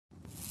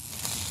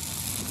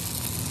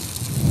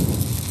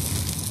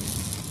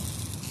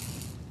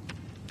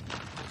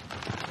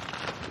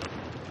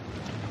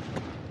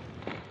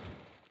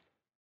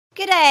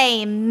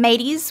G'day,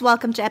 mateys.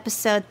 Welcome to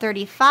episode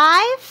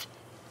 35.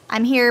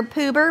 I'm here,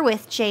 Poober,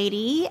 with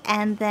JD,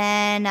 and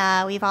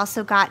then we've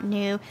also got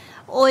new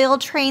oil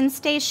train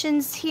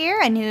stations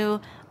here, a new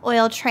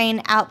oil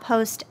train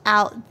outpost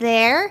out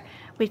there.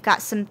 We've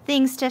got some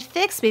things to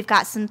fix. We've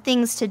got some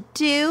things to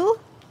do.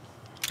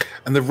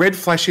 And the red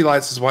flashy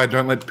lights is why I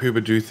don't let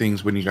Poober do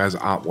things when you guys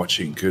aren't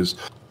watching, because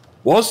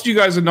whilst you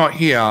guys are not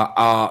here,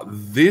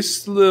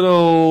 this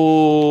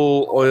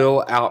little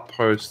oil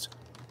outpost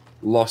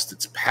lost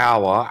its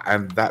power,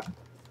 and that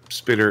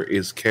spitter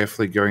is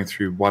carefully going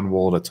through one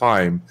wall at a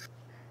time.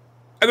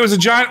 And there was a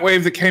giant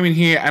wave that came in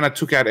here, and it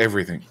took out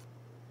everything.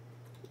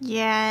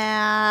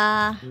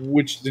 Yeah.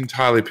 Which is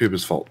entirely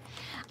Poober's fault.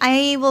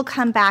 I will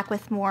come back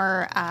with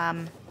more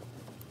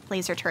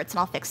laser turrets, and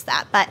I'll fix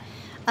that. But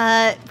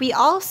we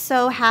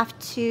also have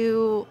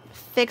to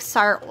fix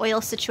our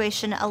oil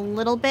situation a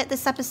little bit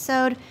this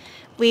episode.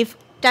 We've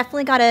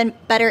definitely got a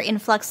better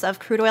influx of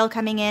crude oil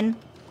coming in.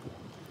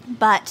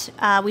 But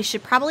we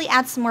should probably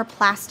add some more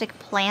plastic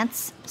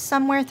plants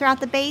somewhere throughout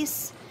the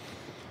base.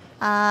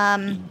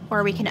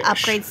 Or we can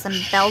upgrade some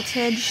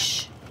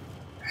beltage.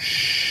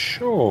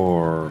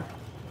 Sure.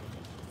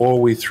 Or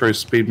we throw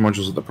speed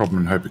modules at the problem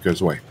and hope it goes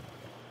away.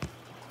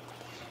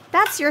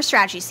 That's your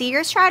strategy. See,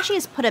 your strategy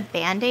is put a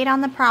band-aid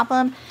on the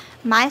problem.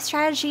 My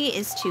strategy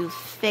is to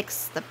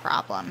fix the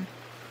problem.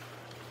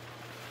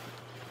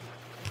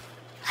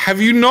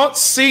 Have you not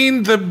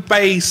seen the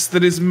base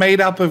that is made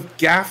up of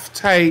gaff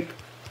tape,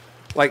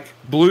 like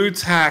blue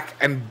tack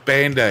and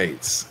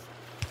band-aids?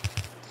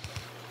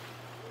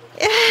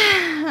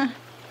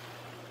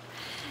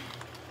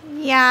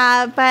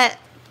 Yeah, but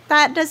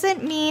that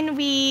doesn't mean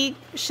we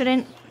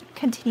shouldn't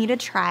continue to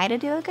try to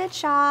do a good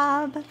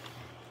job,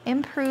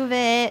 improve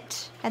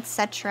it,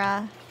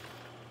 etc.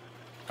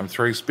 I'm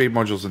throwing speed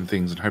modules and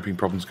things and hoping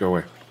problems go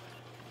away.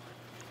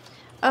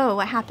 Oh,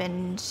 what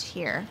happened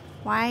here?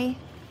 Why?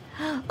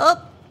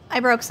 Oh,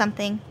 I broke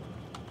something.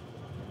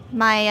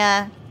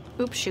 My,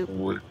 oops shoot.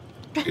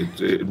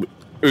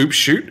 Oops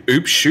shoot?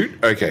 Oops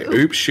shoot? Okay,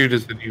 oops shoot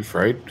is the new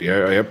phrase.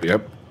 Yeah,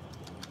 yep.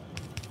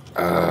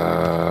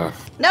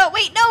 No,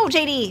 wait, no,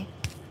 JD!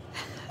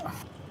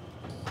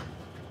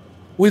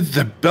 With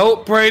the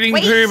belt braiding,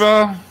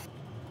 Poober.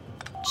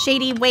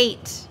 JD,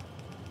 wait.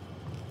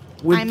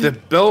 With the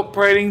belt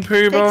braiding,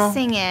 Poober.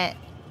 Fixing it.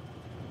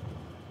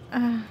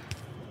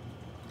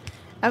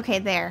 Okay,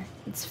 there.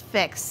 It's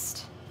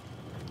fixed.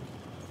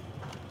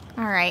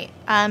 Alright,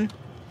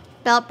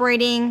 belt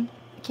braiding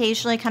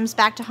occasionally comes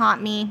back to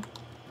haunt me.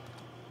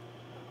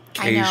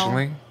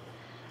 Occasionally?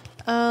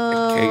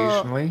 Oh.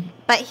 Occasionally?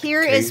 But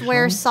here is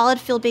where solid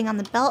fuel being on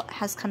the belt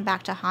has come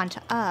back to haunt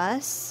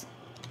us.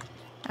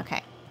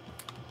 Okay.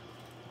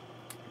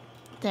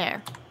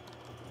 There.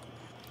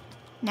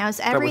 Now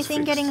is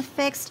everything getting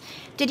fixed?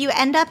 Did you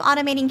end up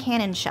automating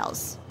cannon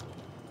shells?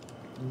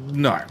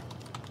 No.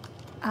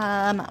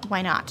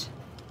 Why not?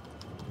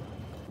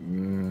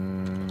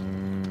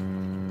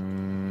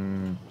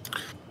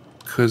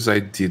 Because I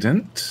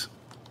didn't.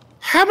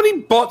 How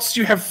many bots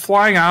do you have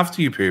flying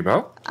after you,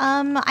 Poober?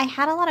 I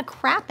had a lot of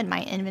crap in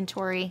my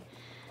inventory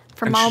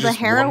from all the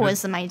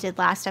heroism I did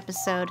last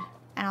episode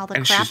and all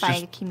the crap I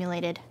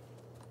accumulated.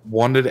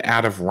 Wandered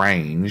out of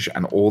range,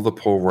 and all the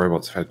poor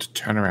robots have had to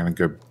turn around and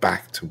go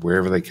back to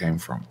wherever they came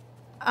from.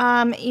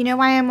 You know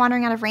why I'm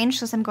wandering out of range?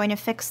 Because I'm going to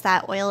fix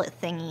that oil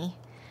thingy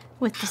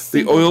with the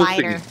single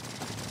lighter.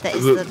 That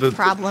is the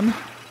problem.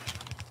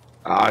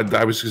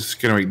 I was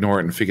just going to ignore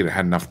it and figured it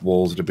had enough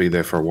walls to be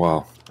there for a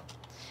while.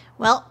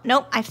 Well,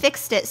 nope, I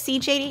fixed it. See,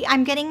 JD,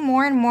 I'm getting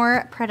more and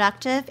more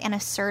productive and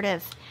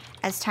assertive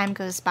as time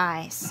goes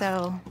by.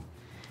 So,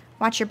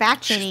 watch your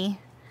back, JD.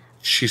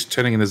 She's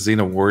turning into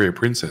Xena warrior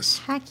princess.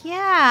 Heck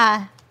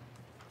yeah.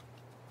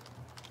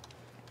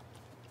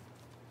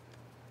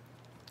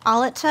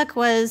 All it took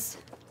was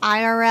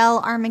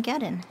IRL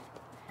Armageddon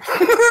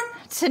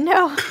to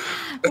know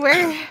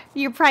where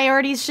your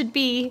priorities should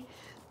be.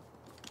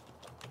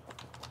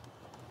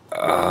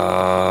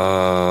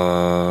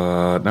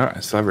 No, I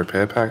still have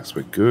repair packs.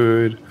 We're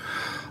good.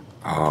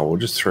 We'll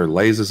just throw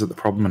lasers at the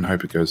problem and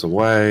hope it goes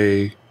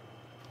away.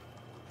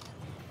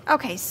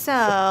 Okay,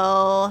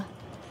 so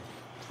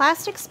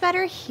plastic's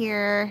better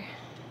here.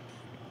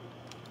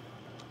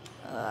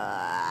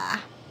 I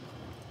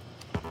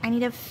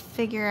need to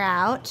figure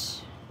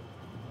out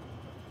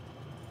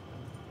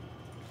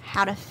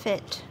how to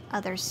fit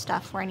other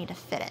stuff where I need to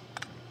fit it.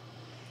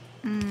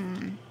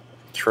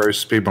 Throw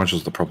speed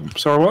modules the problem.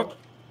 Sorry, what?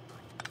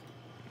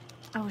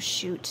 Oh,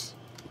 shoot.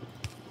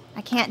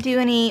 I can't do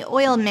any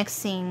oil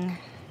mixing.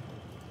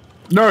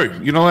 No,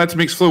 you're not allowed to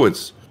mix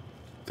fluids.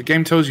 The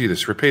game tells you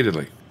this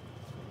repeatedly.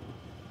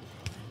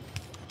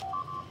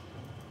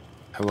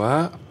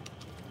 Hello?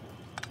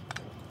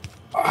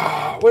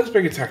 Oh, where's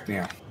Big Attack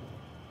now?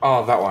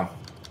 Oh, that one.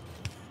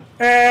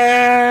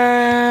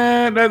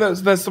 No,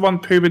 that's the one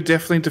Poober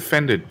definitely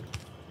defended.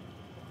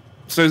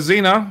 So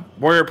Xena,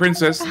 warrior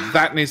princess,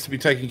 that needs to be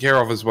taken care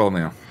of as well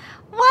now.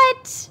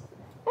 What?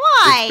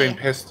 Why?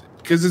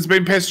 Because it's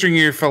been pestering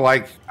you for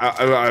like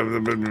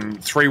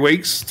 3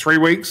 weeks. 3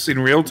 weeks in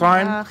real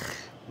time.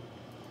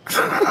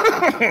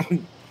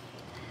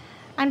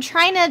 I'm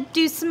trying to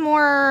do some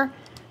more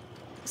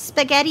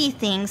spaghetti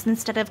things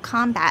instead of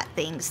combat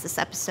things this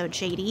episode,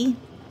 JD.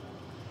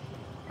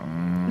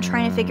 I'm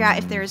trying to figure out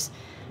if there's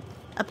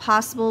a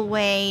possible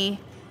way,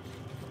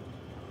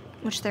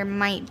 which there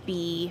might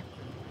be,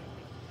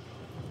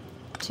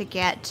 to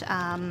get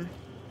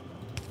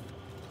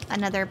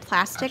another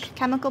plastic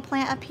chemical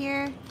plant up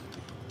here.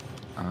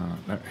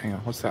 No, hang on.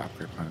 What's that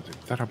upgrade plan do?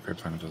 That upgrade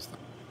plan does that.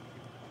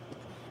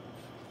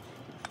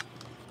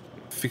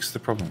 Fix the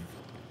problem.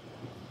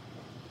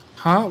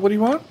 Huh? What do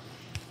you want?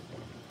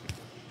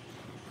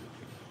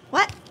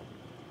 What?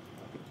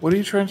 What are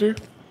you trying to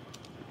do?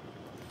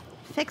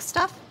 Fix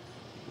stuff?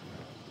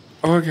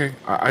 Oh, okay.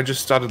 I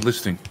just started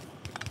listening.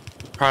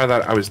 Prior to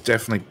that, I was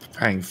definitely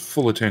paying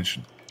full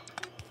attention.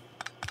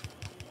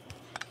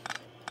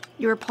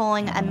 You were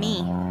pulling a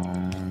me.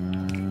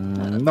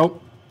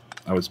 Nope.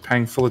 I was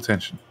paying full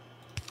attention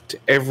to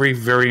every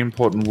very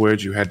important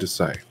word you had to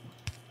say.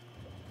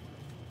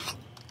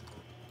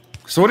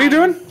 So what are you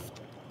doing?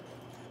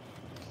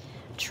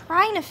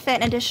 Trying to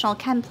fit an additional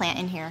chem plant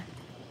in here.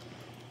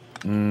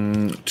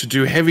 To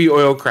do heavy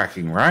oil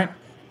cracking, right?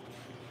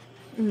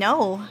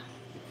 No.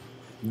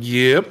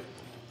 Yep.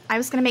 I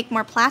was going to make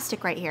more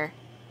plastic right here.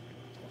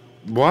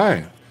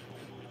 Why?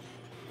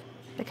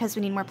 Because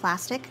we need more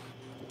plastic.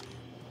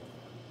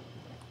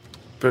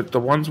 But the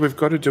ones we've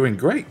got are doing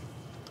great.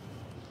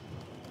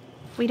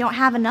 We don't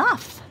have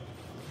enough.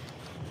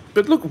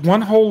 But look,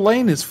 one whole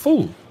lane is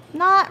full.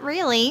 Not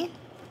really.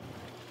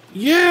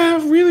 Yeah,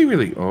 really,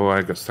 really. Oh,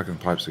 I got stuck in the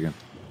pipes again.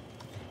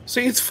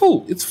 See, it's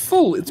full. It's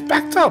full. It's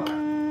backed up.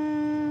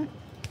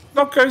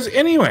 Not goes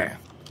anywhere.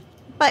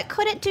 But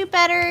could it do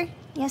better?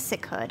 Yes,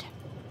 it could.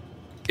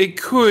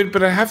 It could,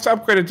 but I have to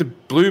upgrade it to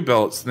blue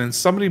belts. And then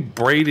somebody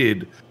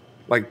braided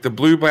like the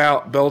blue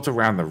belt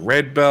around the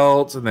red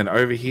belt. And then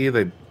over here,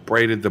 they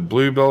braided the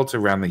blue belt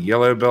around the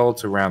yellow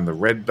belt, around the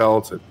red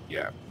belt. And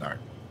yeah, no.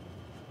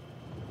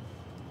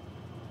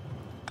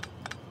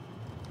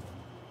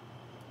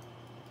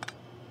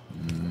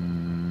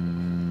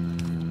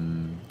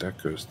 That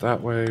goes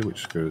that way,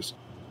 which goes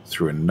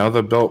through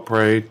another belt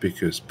braid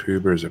because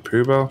Poober is a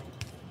Poober.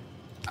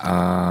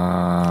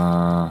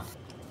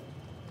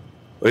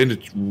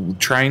 Into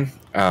train,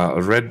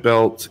 a red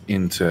belt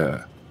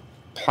into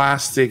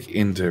plastic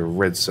into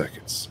red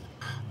circuits.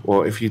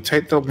 Well, if you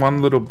take the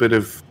one little bit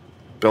of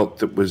belt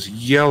that was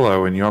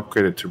yellow and you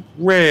upgrade it to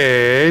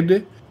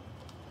red,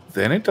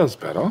 then it does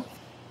better.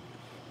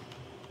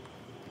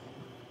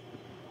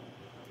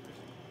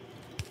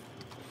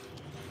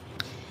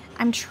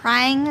 I'm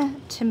trying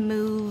to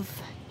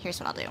move. Here's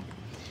what I'll do.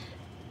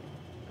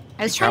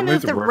 I was trying to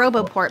move the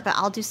RoboPort, but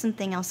I'll do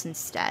something else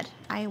instead.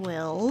 I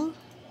will.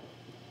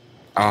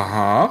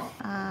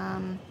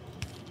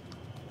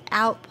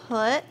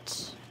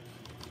 Output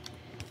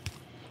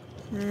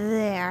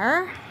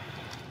there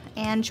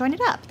and join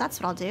it up. That's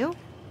what I'll do.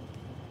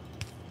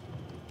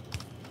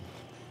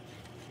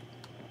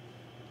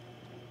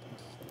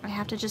 I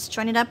have to just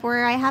join it up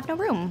where I have no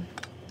room.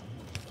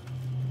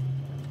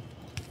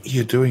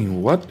 You're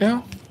doing what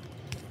now?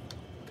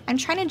 I'm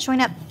trying to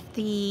join up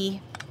the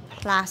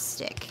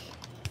plastic.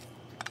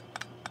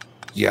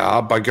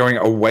 Yeah, by going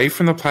away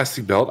from the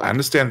plastic belt. I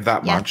understand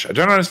that much. I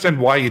don't understand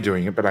why you're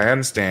doing it, but I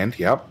understand.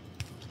 Yep.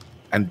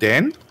 And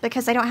then?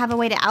 Because I don't have a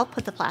way to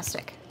output the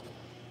plastic.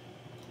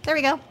 There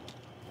we go.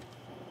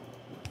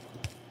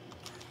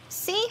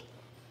 See?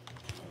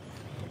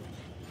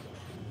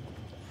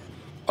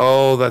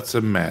 Oh, that's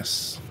a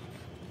mess.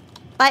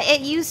 But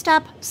it used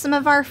up some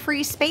of our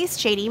free space,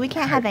 JD. We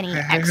can't have any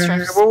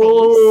extra space.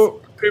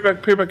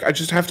 Poober, I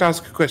just have to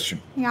ask a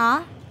question.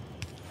 Yeah?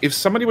 If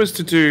somebody was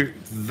to do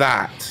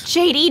that...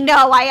 JD,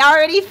 no, I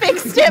already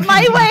fixed it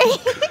my way.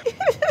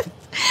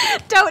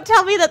 Don't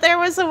tell me that there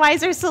was a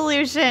wiser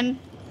solution.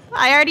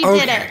 I already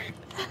did it.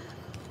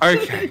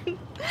 Okay.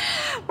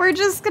 We're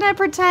just going to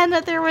pretend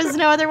that there was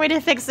no other way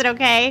to fix it,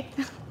 okay?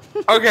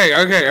 Okay.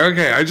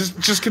 I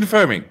just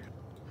confirming.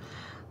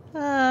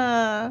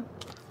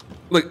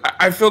 Look,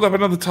 I filled up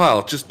another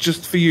tile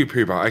just for you,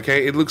 Poober,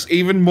 okay? It looks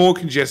even more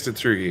congested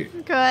through here.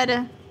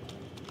 Good.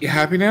 You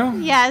happy now?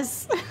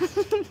 Yes.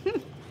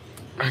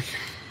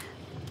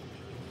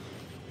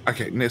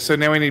 Okay, so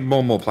now we need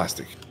more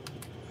plastic.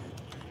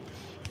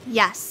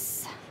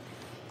 Yes.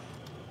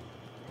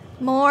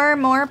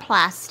 More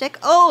plastic.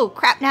 Oh,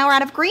 crap, now we're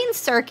out of green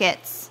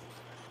circuits.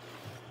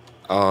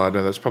 Oh,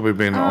 no, that's probably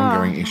been an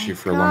ongoing issue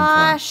for a long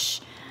time.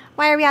 Gosh.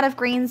 Why are we out of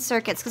green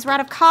circuits? Because we're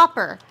out of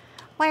copper.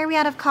 Why are we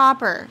out of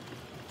copper?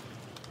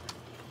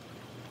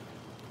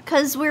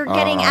 Because we're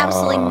getting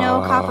absolutely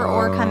no copper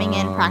ore coming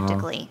in,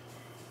 practically.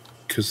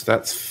 Because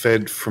that's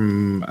fed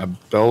from a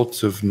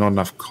belt of not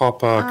enough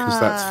copper, because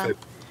that's fed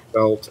from a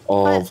belt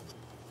of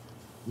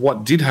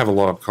what did have a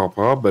lot of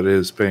copper, but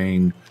is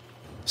being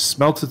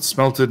smelted. It's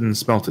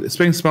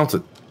being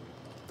smelted.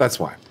 That's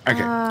why.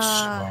 Okay.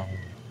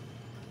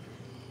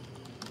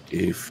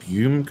 If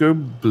you go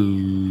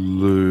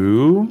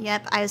blue...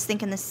 Yep, I was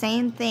thinking the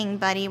same thing,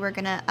 buddy. We're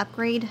going to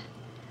upgrade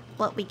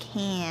what we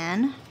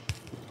can.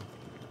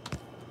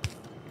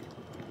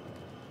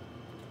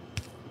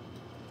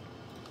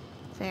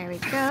 There we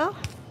go.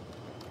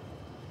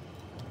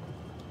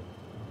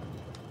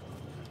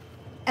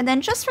 And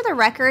then just for the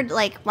record,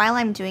 like, while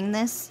I'm doing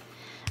this,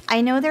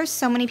 I know there's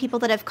so many people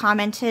that have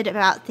commented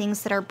about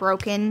things that are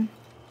broken,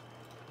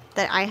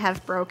 that I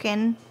have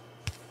broken.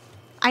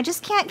 I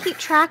just can't keep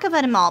track of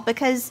them all,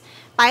 because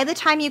by the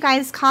time you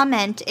guys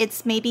comment,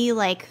 it's maybe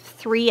like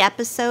 3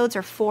 episodes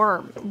or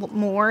 4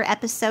 more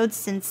episodes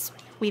since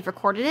we've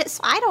recorded it,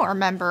 so I don't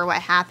remember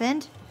what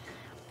happened.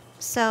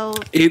 So...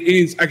 It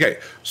is... Okay,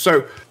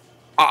 so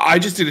I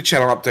just did a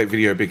channel update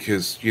video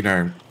because, you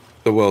know,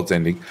 the world's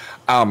ending.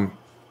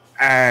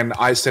 And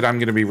I said I'm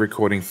going to be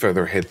recording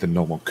further ahead than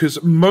normal.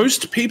 Because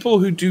most people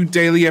who do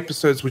daily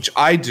episodes, which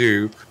I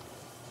do,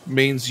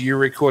 means you're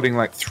recording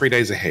like 3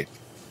 days ahead.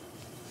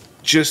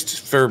 Just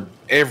for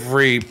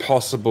every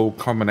possible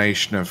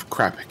combination of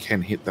crap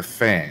can hit the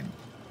fan.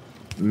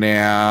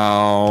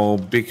 Now,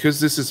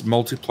 because this is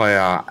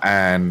multiplayer,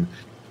 and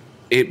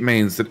it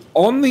means that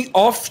on the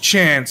off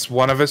chance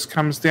one of us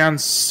comes down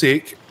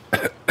sick,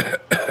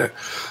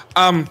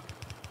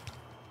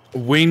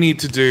 we need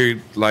to do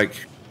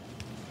like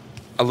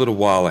a little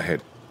while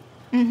ahead.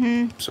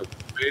 Mm-hmm. So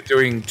we're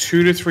doing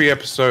 2 to 3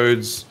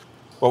 episodes.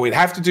 Well, we'd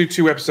have to do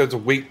 2 episodes a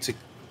week to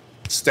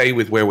stay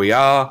with where we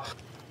are.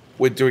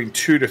 We're doing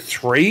 2 to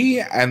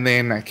 3, and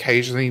then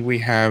occasionally we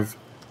have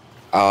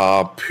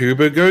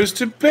Poober goes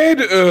to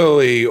bed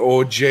early,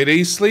 or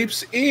JD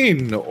sleeps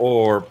in,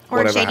 or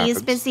whatever JD happens.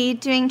 is busy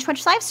doing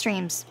Twitch live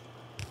streams.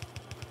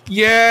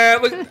 Yeah,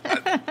 look,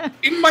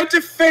 in my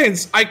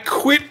defense, I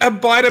quit a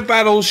Biter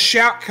Battle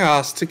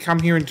shoutcast to come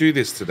here and do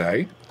this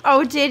today.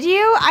 Oh, did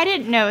you? I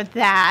didn't know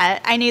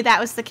that. I knew that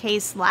was the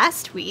case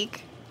last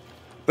week.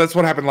 That's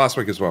what happened last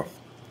week as well.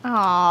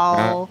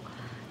 Oh,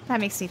 that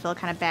makes me feel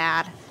kind of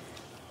bad.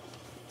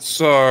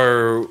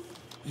 So,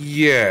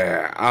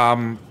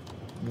 yeah,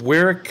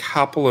 we're a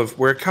couple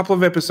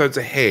of episodes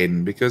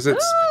ahead because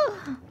it's.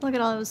 Ooh, look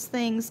at all those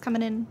things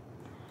coming in.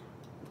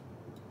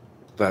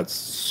 That's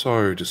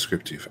so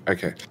descriptive.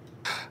 Okay.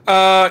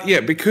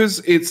 Yeah, because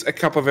it's a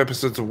couple of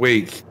episodes a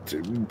week,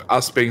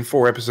 us being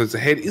 4 episodes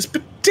ahead is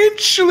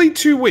potentially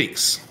 2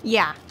 weeks.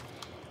 Yeah.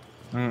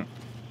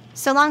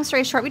 So long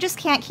story short, we just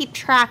can't keep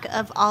track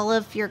of all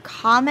of your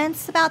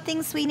comments about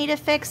things we need to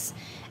fix,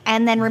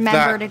 and then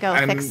remember to go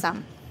fix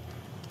them.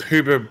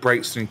 Poober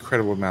breaks an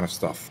incredible amount of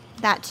stuff.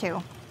 That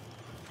too.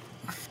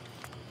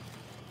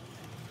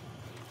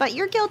 But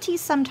you're guilty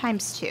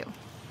sometimes too.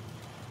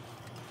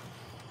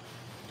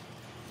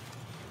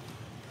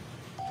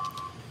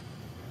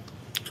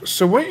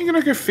 So weren't you going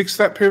to go fix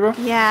that, Poober?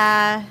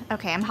 Yeah.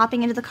 Okay, I'm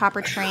hopping into the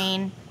copper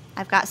train.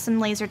 I've got some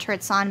laser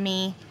turrets on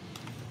me.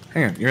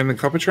 Hang on, you're in the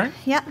copper train?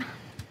 Yep.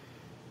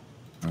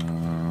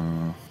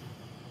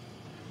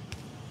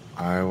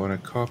 I want to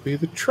copy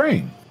the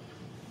train.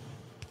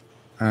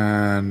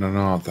 And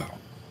not that one.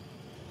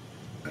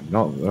 And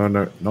not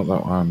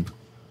that one.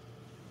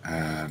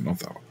 And not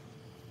that one.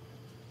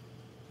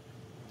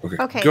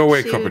 Okay, go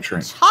away, copper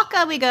train.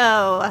 Taka we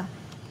go.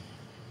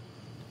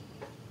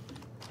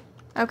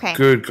 Okay.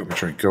 Good, copper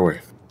train, go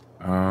away.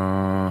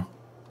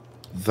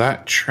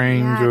 That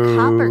train goes...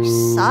 Copper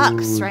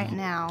sucks right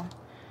now.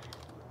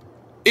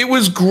 It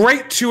was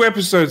great 2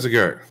 episodes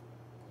ago.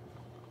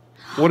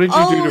 What did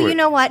you do to it? Oh, you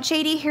know what,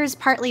 JD? Here's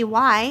partly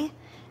why.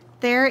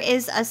 There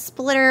is a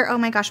splitter. Oh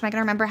my gosh, am I going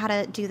to remember how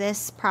to do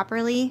this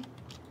properly?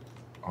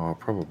 Oh,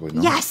 probably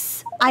not.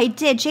 Yes, I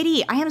did.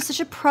 JD, I am such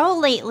a pro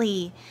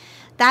lately.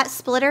 That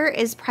splitter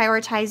is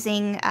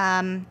prioritizing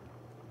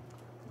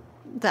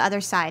the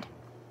other side.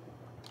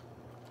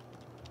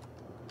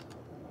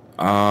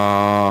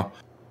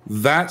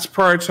 That's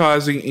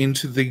prioritizing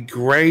into the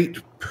great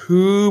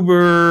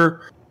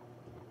Poober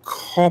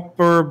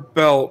copper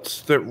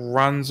belt that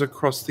runs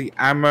across the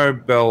ammo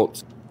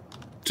belt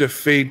to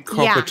feed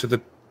copper to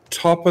the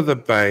top of the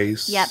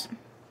base. Yep.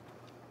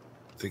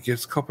 That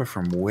gets copper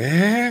from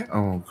where?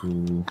 Oh,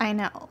 cool. I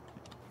know.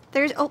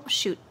 There's... Oh,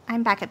 shoot.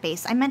 I'm back at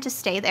base. I meant to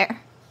stay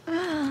there.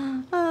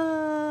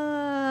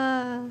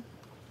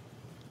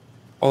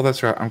 Oh,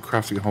 that's right. I'm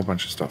crafting a whole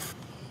bunch of stuff.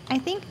 I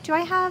think... Do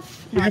I have...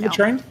 Do you have a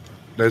train?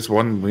 There's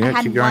one. We have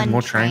to keep going.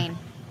 More train.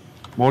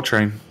 More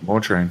train. More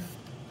train.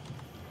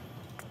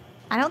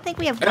 I don't think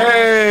we have...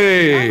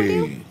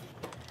 Hey! Oh,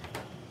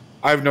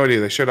 I have no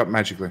idea. They showed up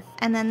magically.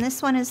 And then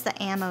this one is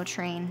the ammo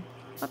train.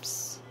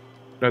 Whoops.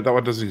 No, that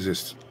one doesn't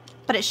exist.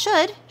 But it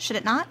should. Should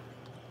it not?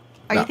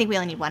 Or you think we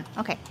only need one?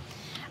 Okay.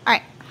 All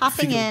right.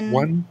 Hopping in.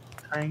 One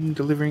train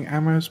delivering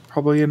ammo is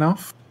probably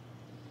enough.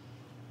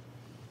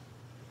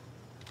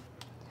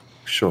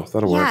 Sure,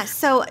 that'll work. Yeah,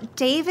 so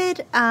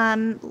David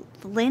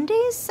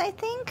Lindes, I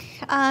think,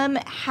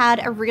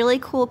 had a really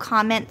cool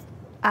comment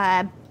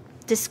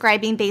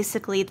describing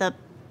basically the,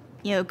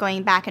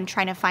 going back and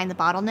trying to find the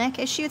bottleneck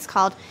issue. It's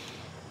called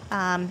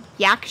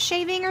yak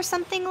shaving or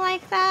something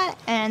like that.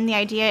 And the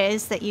idea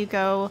is that you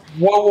go...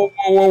 Whoa.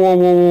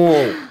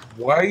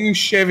 Why are you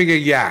shaving a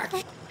yak?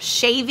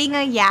 Shaving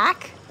a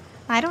yak?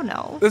 I don't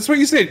know. That's what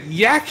you said.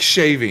 Yak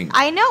shaving.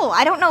 I know.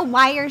 I don't know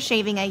why you're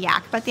shaving a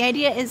yak, but the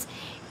idea is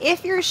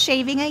if you're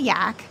shaving a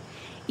yak,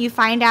 you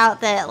find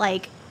out that,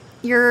 like,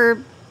 your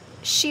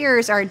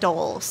shears are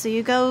dull. So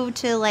you go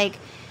to, like,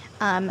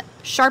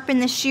 sharpen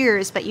the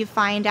shears, but you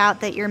find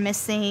out that you're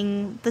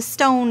missing the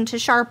stone to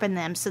sharpen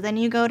them. So then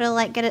you go to,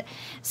 like, get it.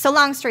 So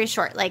long story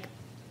short, like,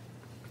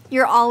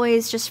 you're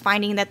always just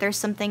finding that there's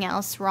something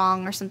else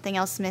wrong or something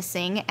else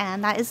missing.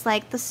 And that is,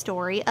 like, the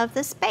story of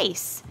this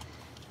base.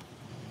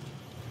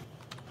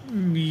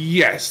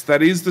 Yes,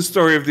 that is the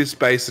story of this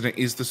base, and it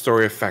is the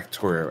story of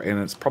Factorio, and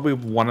it's probably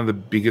one of the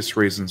biggest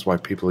reasons why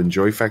people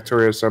enjoy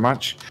Factorio so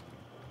much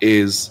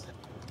is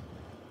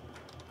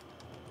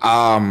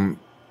that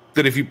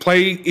if you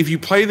play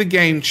the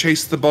game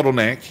Chase the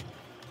Bottleneck,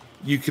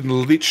 you can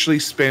literally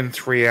spend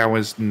 3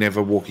 hours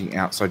never walking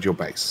outside your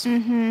base.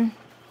 Mm-hmm.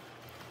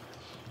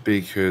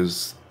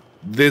 Because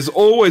there's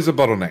always a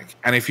bottleneck,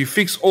 and if you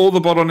fix all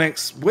the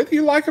bottlenecks, whether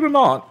you like it or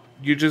not,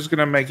 you're just going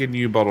to make a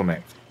new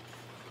bottleneck.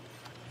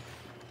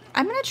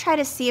 I'm going to try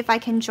to see if I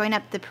can join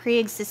up the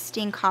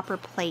pre-existing copper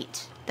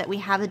plate that we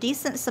have a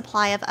decent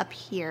supply of up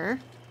here.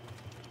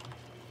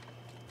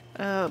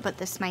 Oh, but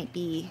this might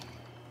be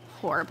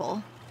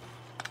horrible.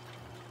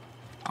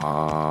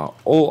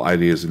 All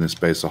ideas in this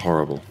base are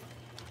horrible.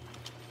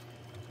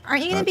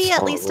 Aren't you going to be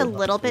at least a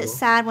little bit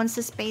sad once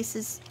this base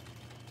is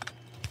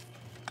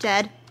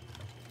dead?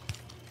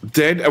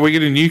 Dead? Are we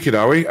going to nuke it,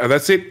 are we?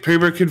 That's it.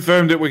 Poober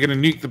confirmed it. We're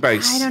going to nuke the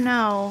base. I don't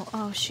know.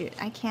 Oh, shoot.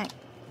 I can't.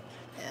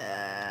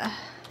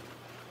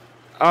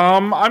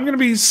 I'm going to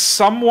be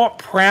somewhat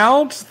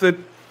proud that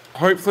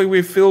hopefully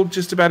we've filled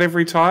just about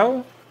every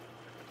tile.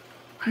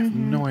 I have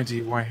no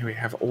idea why we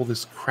have all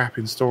this crap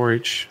in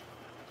storage.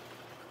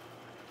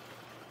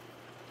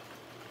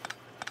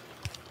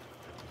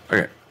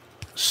 Okay.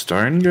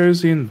 Stone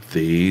goes in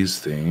these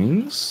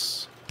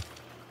things.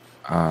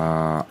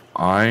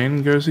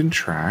 Iron goes in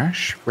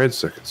trash. Red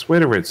circuits.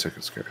 Where do red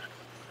circuits go?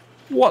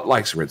 What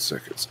likes red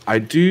circuits? I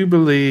do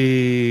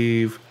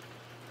believe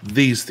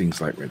these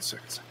things like red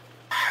circuits.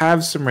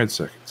 Have some red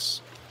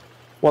circuits.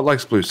 What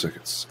likes blue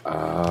circuits?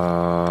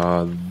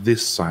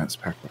 This science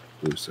pack likes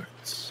blue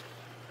circuits.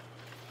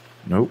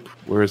 Nope.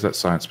 Where is that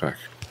science pack?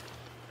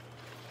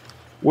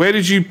 Where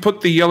did you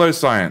put the yellow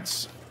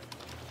science?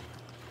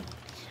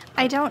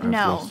 I don't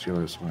know. Lost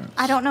yellow science.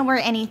 I don't know where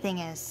anything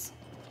is.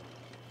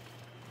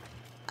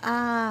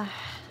 Yellow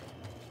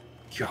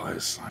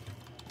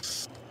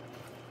science.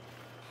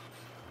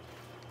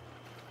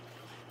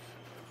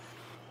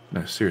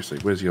 No, seriously.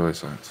 Where's yellow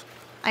science?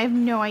 I have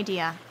no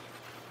idea.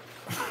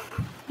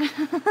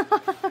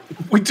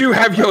 We do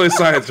have yellow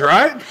science,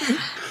 right?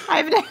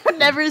 I've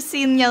never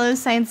seen yellow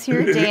science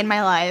here a day in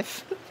my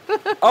life.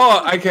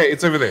 Oh, okay.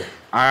 It's over there.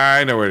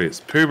 I know where it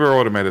is. Poober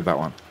automated that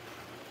one.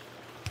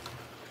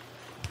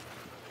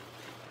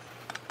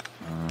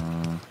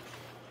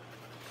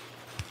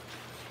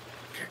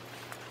 Okay.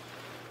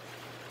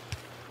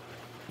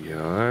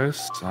 Yellow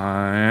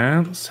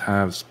science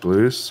has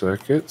blue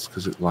circuits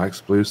because it likes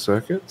blue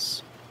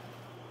circuits.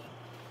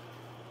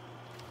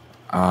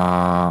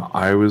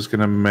 I was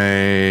going to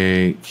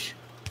make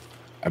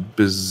a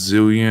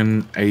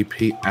bazillion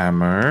AP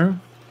ammo.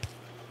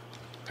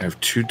 I have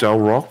 2 dull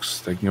rocks.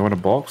 They can go in a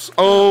box.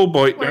 Oh,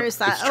 boy. Where is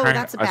that? Oh,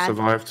 that's a bad. I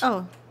survived.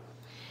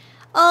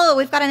 Oh,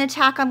 we've got an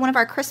attack on one of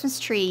our Christmas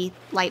tree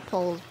light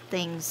pole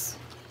things.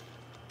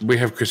 We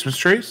have Christmas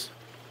trees?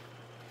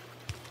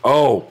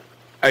 Oh,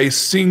 a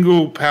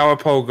single power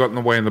pole got in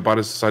the way and the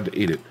butters decided to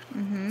eat it.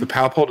 The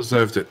power pole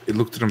deserved it. It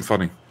looked at him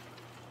funny.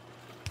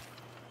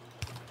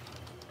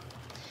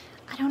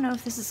 I don't know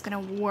if this is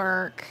going to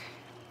work.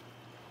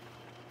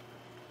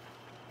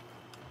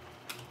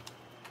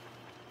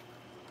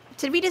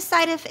 Did we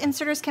decide if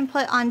inserters can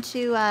put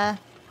onto a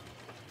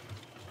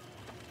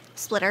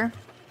splitter?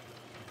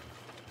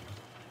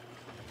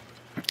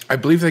 I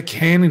believe they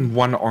can in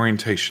one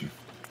orientation.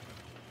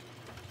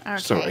 Okay.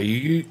 So are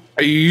you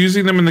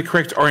using them in the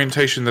correct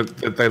orientation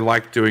that they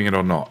like doing it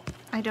or not?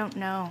 I don't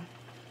know.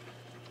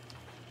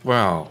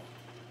 Well.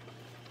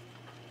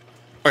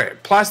 Okay,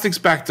 plastic's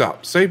backed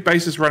up. See,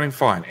 base is running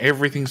fine.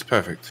 Everything's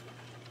perfect.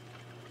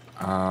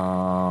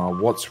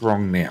 What's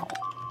wrong now?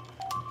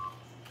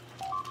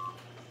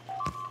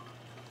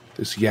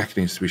 This yak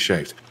needs to be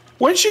shaved.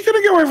 When's she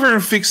gonna go over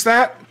and fix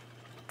that?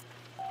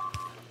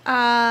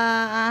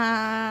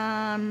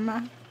 I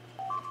think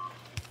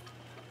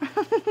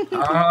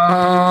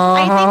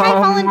I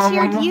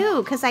volunteered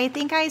you because I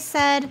think I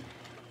said.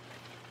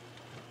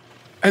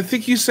 I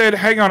think you said,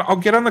 "Hang on, I'll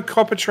get on the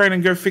copper train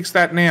and go fix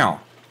that now."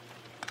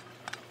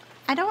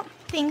 I don't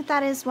think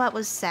that is what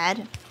was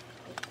said.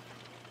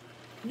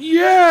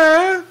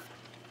 Yeah.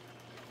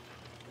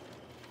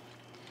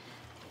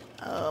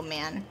 Oh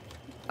man.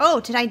 Oh,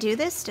 did I do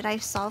this? Did I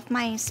solve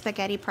my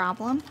spaghetti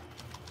problem?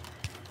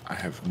 I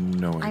have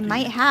no idea. I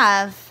might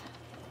have.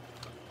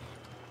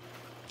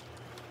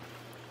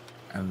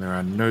 And there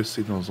are no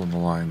signals on the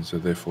line, so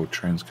therefore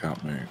trains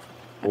can't move.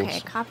 Okay,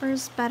 Awesome.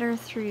 copper's better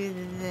through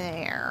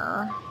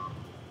there.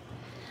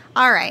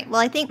 All right. Well,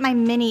 I think my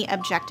mini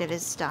objective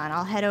is done.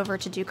 I'll head over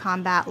to do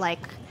combat like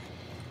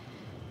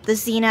the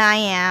Xena I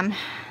am.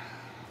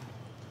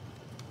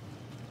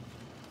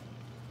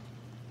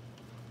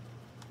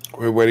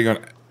 We're waiting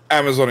on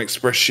Amazon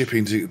Express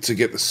shipping to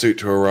get the suit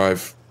to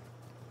arrive.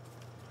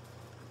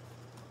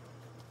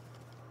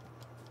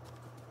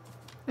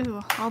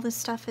 Ooh, all this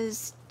stuff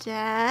is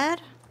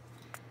dead.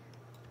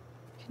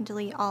 Can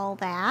delete all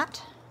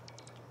that.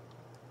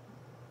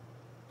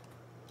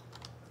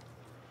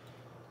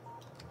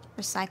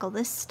 Recycle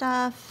this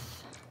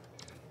stuff.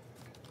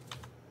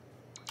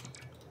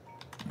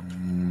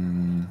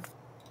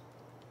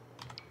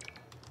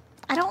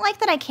 I don't like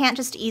that I can't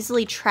just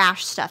easily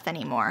trash stuff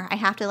anymore. I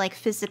have to like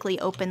physically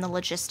open the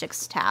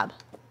logistics tab.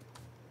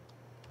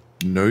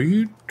 No,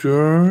 you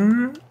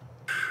don't.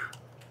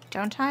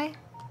 Don't I?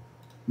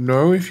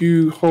 No, if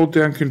you hold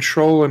down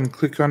control and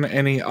click on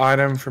any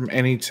item from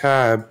any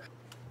tab,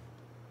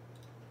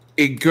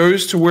 it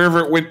goes to wherever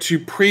it went to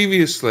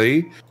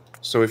previously.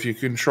 So if you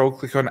control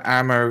click on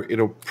ammo,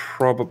 it'll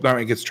probably... No,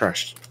 it gets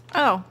trashed.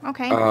 Oh,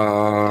 okay.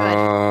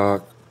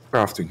 Good.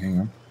 Crafting,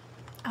 hang on.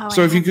 Oh,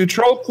 So if you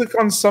control click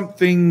on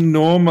something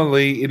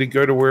normally, it'd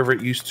go to wherever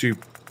it used to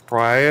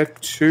prior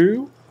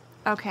to.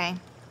 Okay.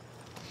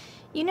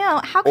 You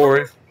know, how come... Or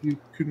if you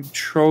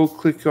control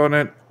click on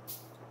it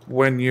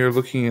when you're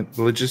looking at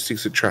the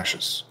logistics, it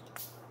trashes.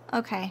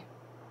 Okay.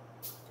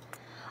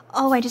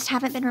 Oh, I just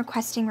haven't been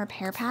requesting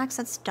repair packs?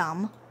 That's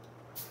dumb.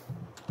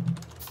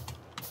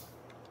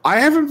 I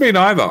haven't been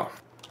either.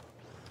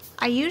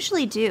 I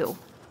usually do.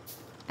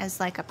 As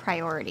like a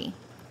priority.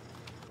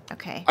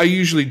 Okay. I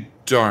usually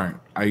don't.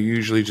 I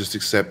usually just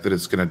accept that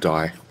it's going to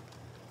die.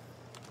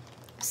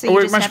 So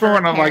you just much never more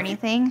when I'm repair like,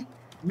 anything?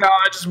 No,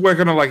 I just work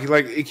on it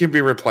like it can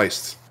be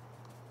replaced.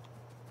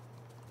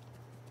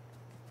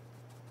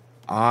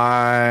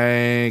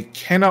 I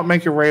cannot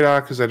make a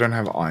radar because I don't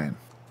have iron.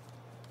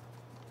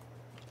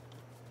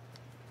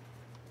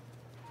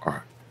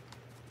 Alright.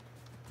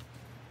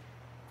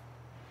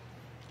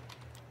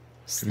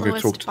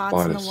 Slowest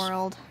bots in the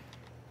world.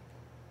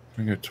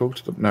 I'm going to talk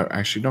to them. No,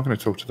 actually, not going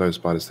to talk to those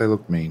spiders. They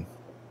look mean.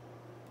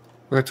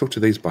 I'm going to talk to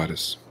these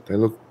spiders. They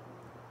look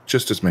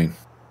just as mean.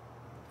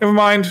 Never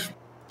mind.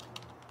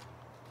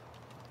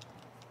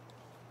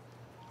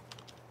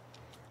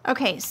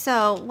 Okay,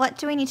 so what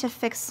do we need to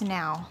fix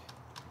now?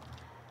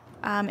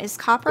 Is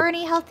copper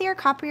any healthier?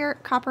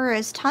 Copper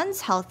is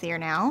tons healthier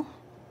now.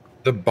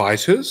 The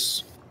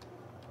biters?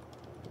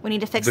 We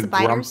need to fix the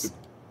biters?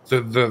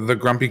 The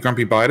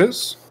grumpy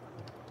biters?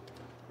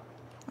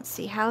 Let's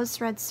see, how's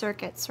red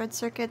circuits? Red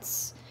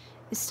circuits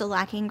is still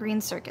lacking green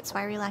circuits.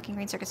 Why are we lacking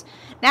green circuits?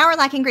 Now we're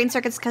lacking green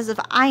circuits because of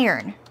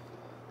iron.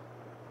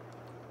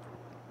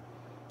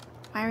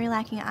 Why are we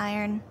lacking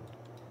iron?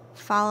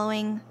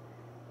 Following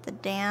the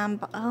dam.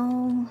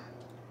 Oh,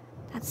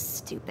 that's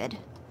stupid.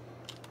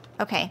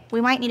 Okay,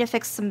 we might need to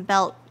fix some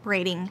belt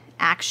braiding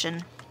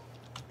action.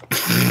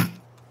 Hang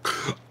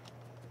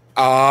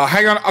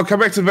on, I'll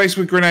come back to the base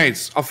with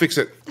grenades. I'll fix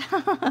it.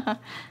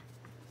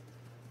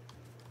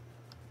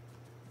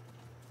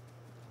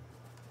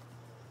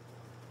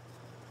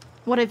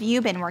 What have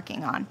you been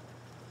working on?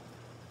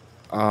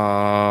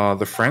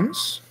 The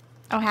friends?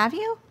 Oh, have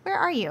you? Where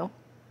are you?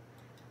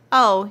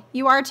 Oh,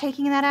 you are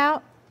taking that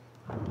out?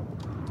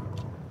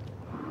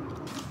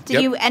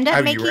 Did you end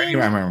up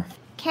making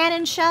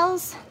cannon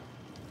shells?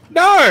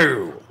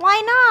 No!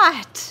 Why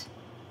not?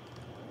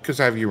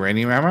 Because I have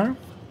uranium ammo?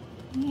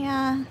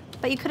 Yeah,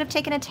 but you could have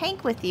taken a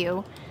tank with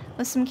you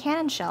with some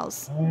cannon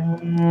shells.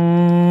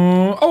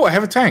 Oh, I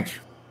have a tank.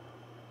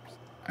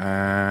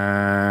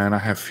 And I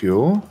have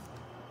fuel.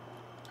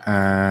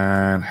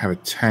 And have a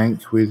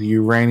tank with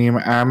uranium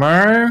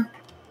ammo.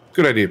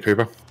 Good idea,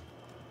 Poober.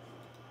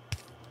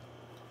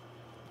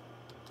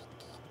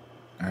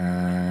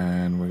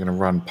 And we're going to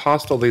run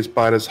past all these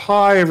biters.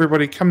 Hi,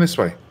 everybody, come this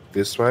way.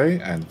 This way,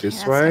 and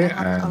this way,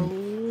 and... a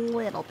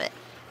little bit.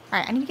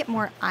 Alright, I need to get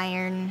more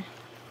iron.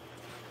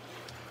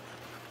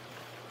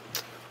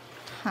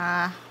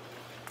 Huh.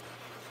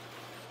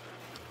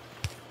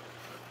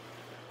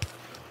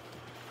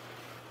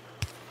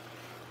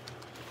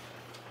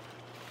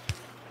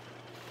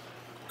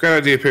 Great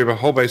idea, Poober.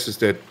 Whole base is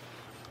dead.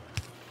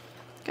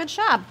 Good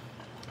job.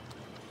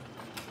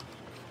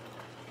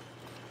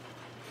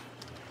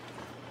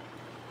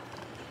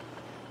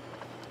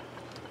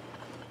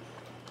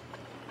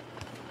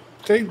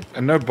 Okay,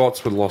 and no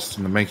bots were lost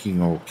in the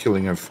making or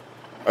killing of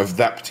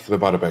that particular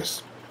biter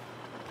base.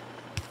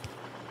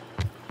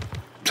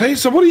 Okay,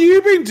 so what have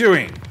you been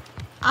doing?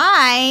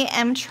 I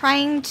am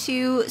trying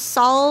to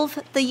solve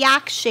the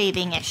yak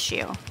shaving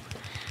issue.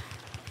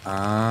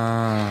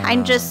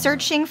 I'm just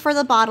searching for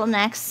the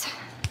bottlenecks.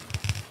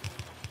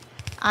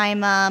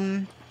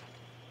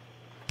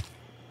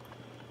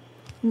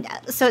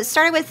 So it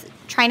started with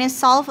trying to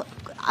solve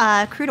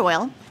crude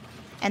oil,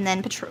 and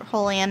then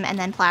petroleum, and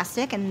then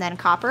plastic, and then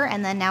copper,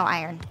 and then now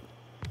iron.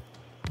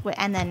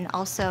 And then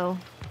also,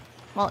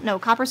 well, no,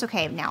 copper's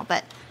okay now,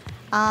 but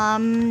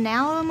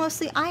now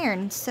mostly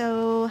iron.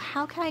 So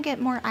how can I get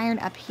more iron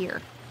up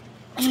here?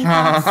 Any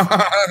thoughts?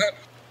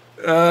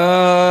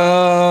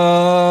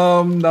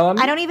 None.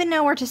 I don't even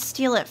know where to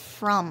steal it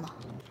from.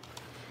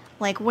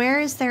 Like, where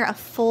is there a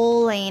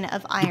full lane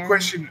of iron? The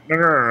question,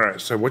 no.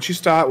 So what you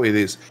start with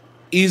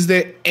is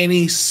there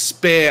any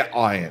spare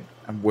iron?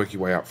 And work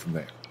your way up from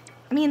there.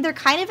 I mean,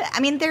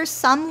 there's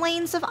some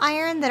lanes of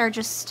iron that are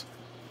just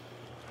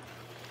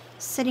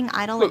sitting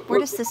idle. Like, where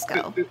does this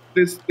go?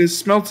 There's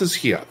smelters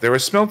here. There are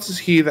smelters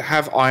here that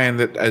have iron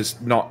that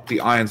the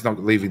iron's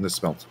not leaving the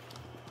smelter.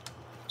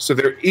 So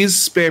there is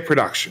spare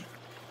production.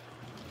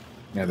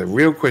 Now the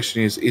real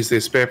question is there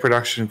spare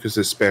production because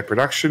there's spare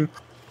production,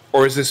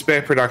 or is there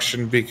spare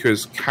production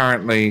because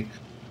currently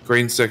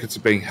green circuits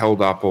are being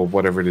held up or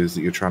whatever it is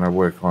that you're trying to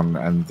work on,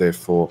 and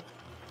therefore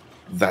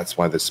that's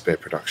why there's spare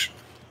production.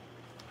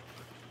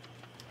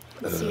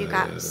 So you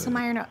got some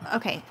iron.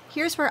 Okay,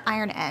 here's where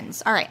iron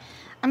ends. All right,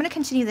 I'm going to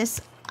continue this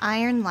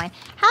iron line.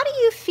 How do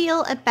you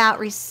feel about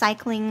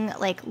recycling,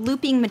 like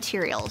looping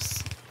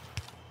materials?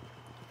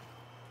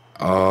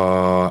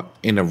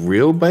 In a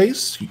real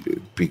base,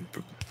 big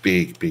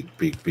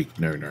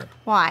no.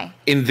 Why?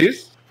 In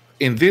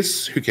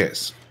this, who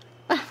cares?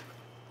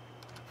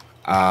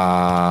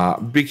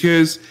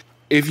 Because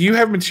if you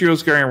have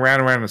materials going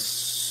around in a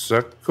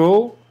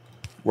circle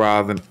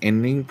rather than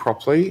ending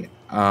properly,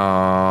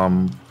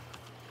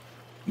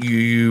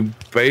 you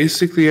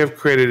basically have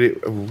created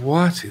it.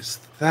 What is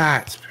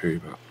that,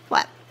 Poober?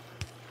 What?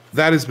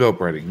 That is belt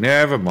braiding.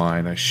 Never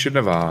mind. I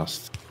shouldn't have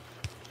asked.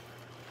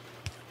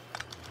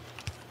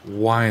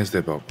 Why is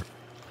there belt braiding?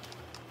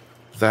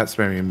 That's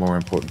maybe a more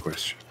important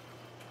question.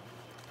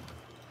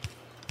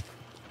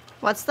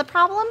 What's the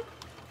problem?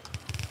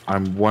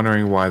 I'm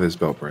wondering why there's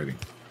belt braiding.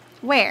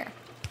 Where?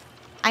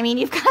 I mean,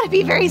 you've got to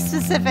be very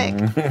specific.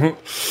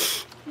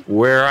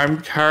 Where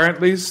I'm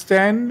currently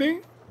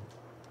standing?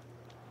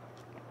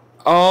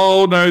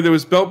 Oh, no, there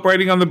was belt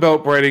braiding on the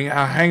belt braiding.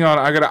 Hang on,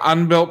 I got to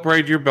unbelt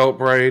braid your belt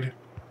braid.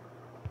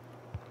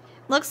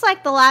 Looks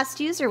like the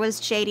last user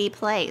was JD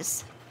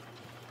Plays.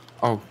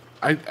 Oh,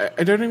 I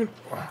don't even...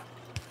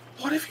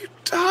 What have you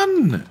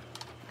done?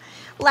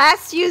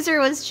 Last user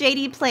was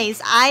JD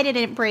Plays. I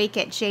didn't break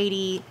it,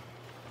 JD.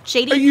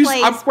 JD I used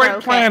Plays Upgrade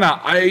broke Planner.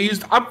 it. I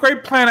used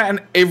Upgrade Planner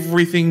and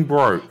everything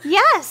broke.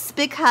 Yes,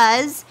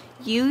 because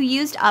you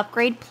used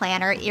Upgrade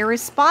Planner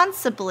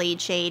irresponsibly,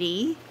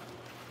 JD.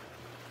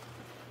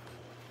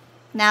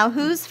 Now,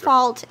 whose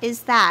fault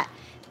is that?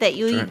 That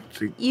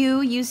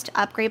you used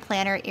Upgrade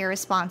Planner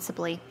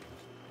irresponsibly?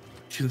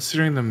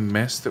 Considering the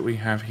mess that we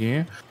have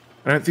here,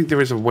 I don't think there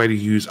is a way to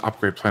use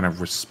Upgrade Planner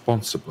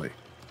responsibly.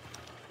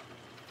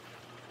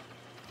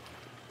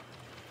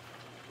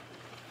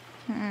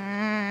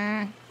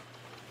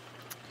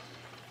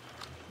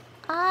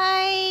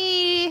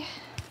 I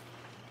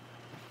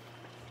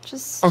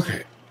just...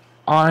 Okay.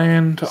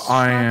 Iron to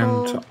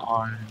iron to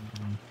iron.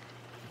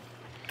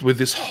 With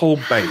this whole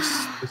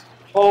base. This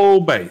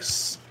whole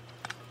base.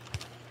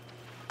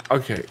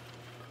 Okay.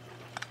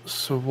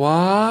 So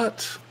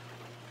what?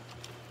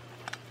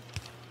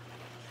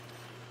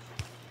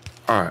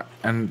 Alright,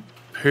 and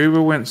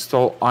Poober went and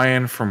stole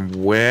iron from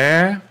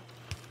where?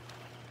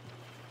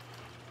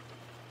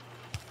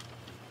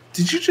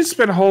 Did you just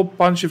spend a whole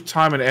bunch of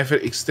time and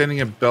effort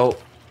extending a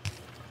belt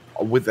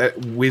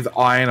with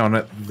iron on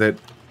it that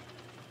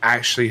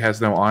actually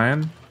has no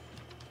iron?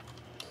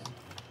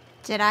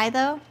 Did I,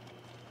 though?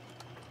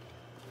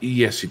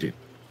 Yes, you did.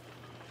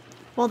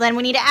 Well, then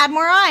we need to add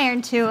more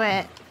iron to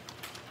it.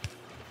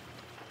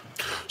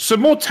 So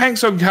more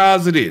tanks on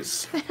cars it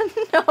is.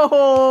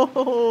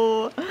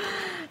 No.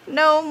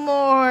 No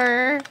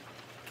more.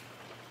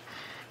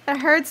 It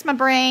hurts my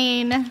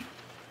brain.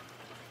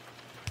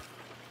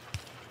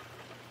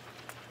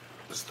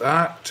 Does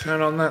that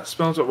turn on that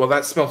smelter? Well,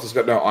 that smelter's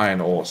got no iron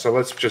ore, so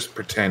let's just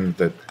pretend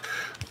that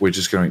we're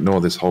just going to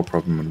ignore this whole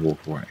problem and walk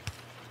away.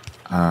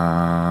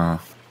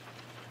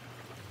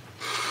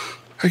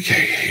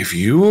 Okay, if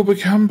you will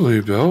become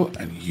blue belt,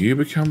 and you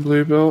become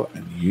blue belt,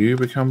 and you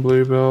become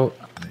blue belt,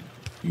 and then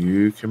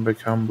you can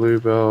become blue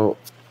belt.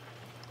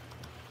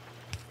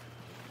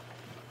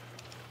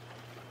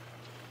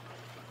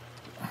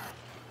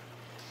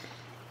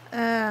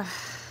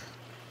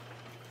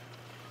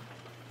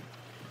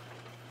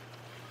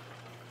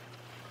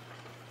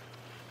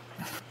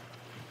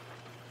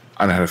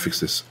 I know how to fix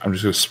this. I'm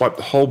just going to swipe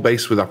the whole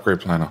base with Upgrade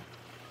Planner.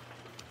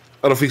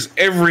 That'll fix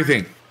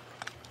everything.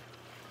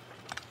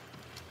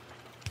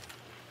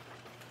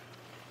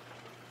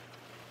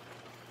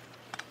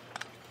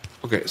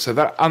 Okay, so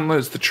that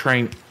unloads the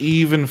train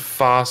even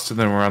faster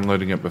than we're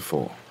unloading it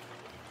before.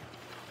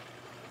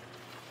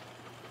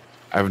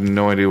 I have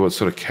no idea what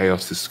sort of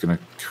chaos this is going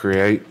to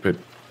create, but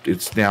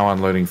it's now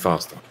unloading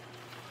faster.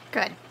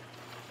 Good.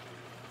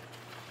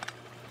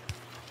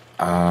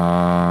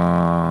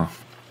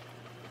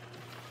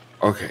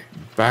 Okay,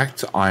 back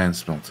to iron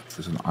smelter.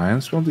 There's an iron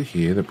smelter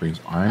here that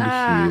brings iron to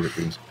here, that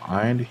brings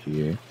iron to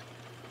here,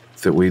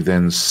 that we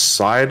then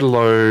side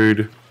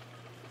load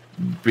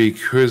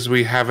because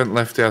we haven't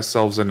left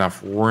ourselves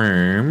enough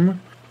room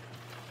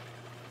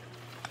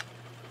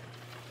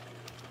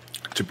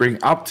to bring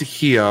up to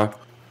here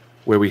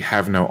where we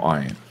have no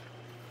iron.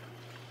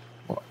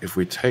 Well, if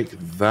we take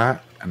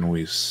that and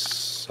we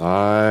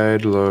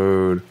side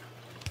load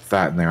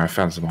that in there, I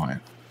found some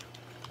iron.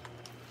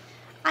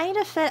 I need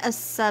to fit a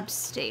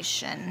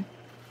substation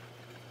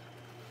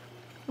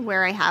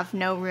where I have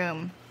no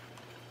room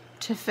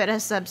to fit a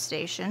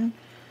substation.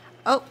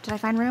 Oh, did I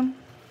find room?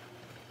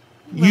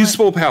 Use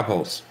small power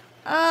poles.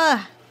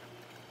 Ugh.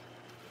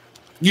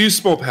 Use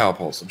small power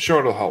poles. I'm sure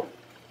it'll help.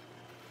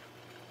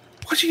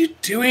 What are you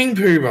doing,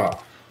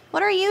 Poober?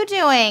 What are you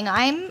doing?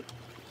 I'm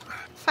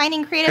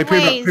finding creative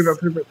Hey, ways.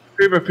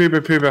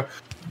 Poober.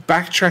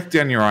 Backtrack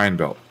down your iron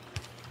belt.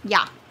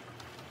 Yeah.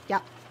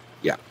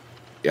 Yep.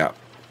 Yeah.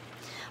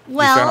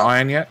 Well, you found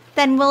iron yet?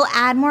 Then we'll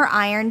add more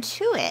iron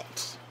to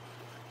it.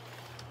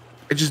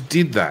 I just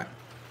did that.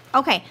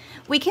 Okay,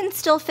 we can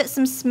still fit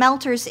some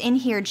smelters in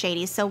here,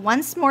 JD. So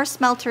once more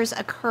smelters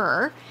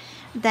occur,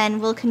 then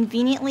we'll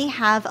conveniently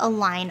have a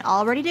line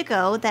all ready to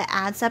go that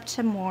adds up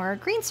to more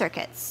green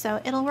circuits.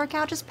 So it'll work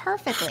out just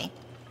perfectly.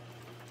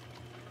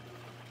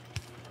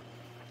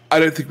 I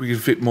don't think we can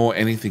fit more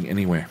anything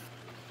anywhere.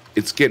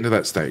 It's getting to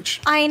that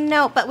stage. I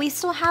know, but we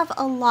still have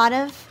a lot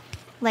of,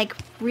 like,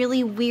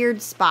 really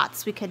weird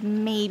spots we could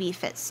maybe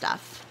fit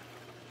stuff.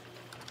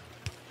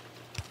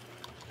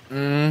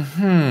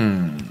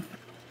 Mm-hmm.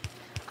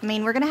 I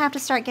mean, we're going to have to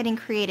start getting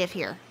creative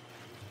here.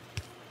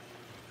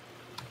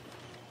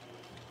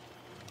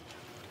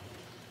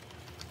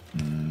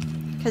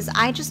 Because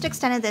I just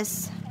extended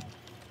this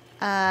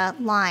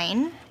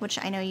line, which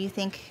I know you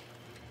think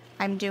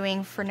I'm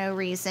doing for no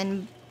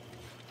reason.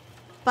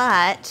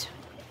 But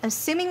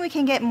assuming we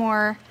can get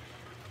more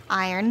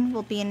iron,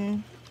 we'll be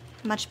in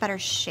much better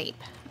shape.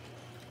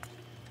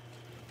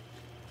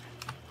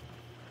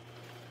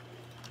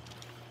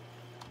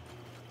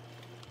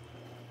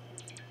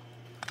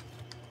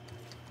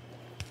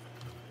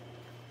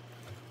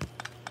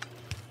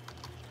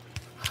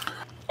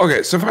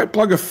 Okay, so if I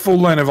plug a full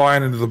line of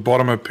iron into the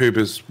bottom of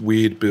Poober's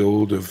weird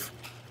build of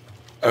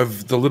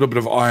the little bit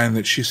of iron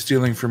that she's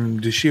stealing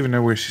from... Does she even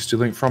know where she's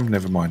stealing it from?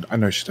 Never mind. I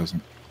know she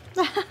doesn't.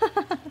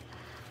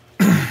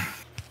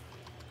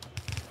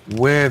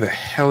 Where the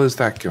hell is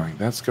that going?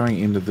 That's going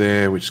into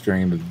there, which is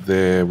going into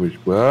there, which...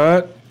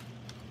 What?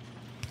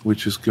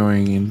 Which is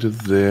going into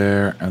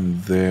there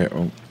and there.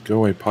 Oh, go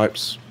away,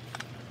 pipes.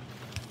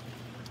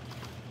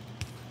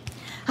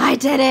 I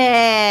did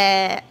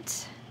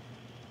it!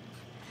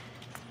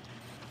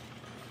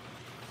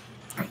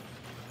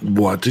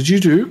 What did you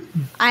do?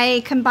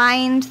 I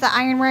combined the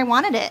iron where I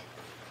wanted it.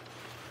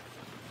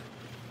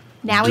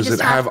 Now we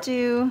just have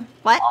to...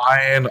 What?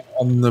 Iron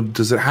on the...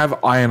 Does it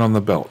have iron on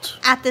the belt?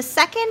 At the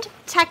second,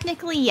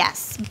 technically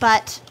yes,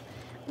 but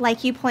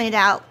like you pointed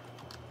out,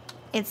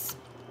 it's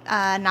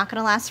not going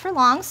to last for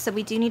long, so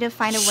we do need to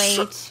find a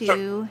way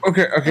to...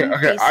 Okay.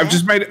 I've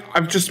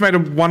just made a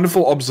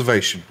wonderful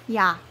observation.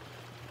 Yeah.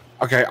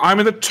 Okay, I'm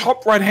in the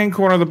top right-hand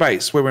corner of the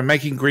base where we're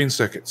making green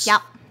circuits.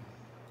 Yep.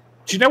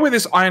 Do you know where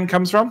this iron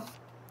comes from?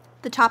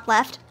 The top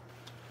left?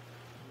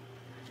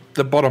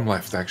 The bottom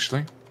left,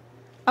 actually.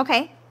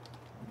 Okay.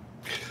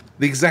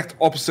 The exact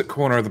opposite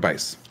corner of the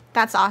base.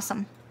 That's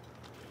awesome.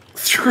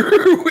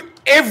 Through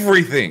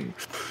everything.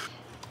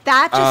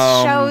 That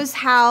just shows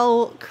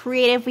how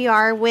creative we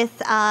are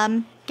with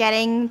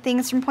getting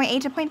things from point A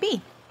to point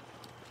B.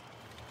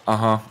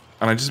 Uh-huh.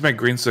 And I just made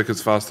green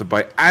circuits faster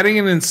by adding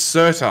an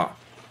inserter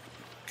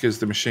because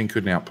the machine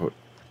couldn't output.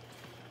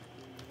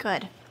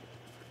 Good.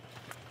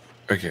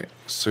 Okay,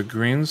 so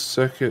green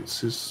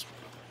circuits is...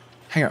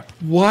 Hang on.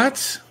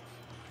 What?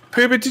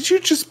 Poober, did you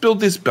just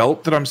build this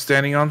belt that I'm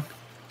standing on?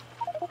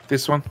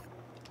 This one?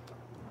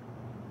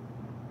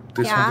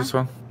 This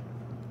one?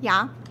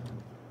 Yeah.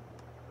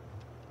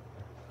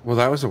 Well,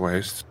 that was a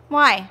waste.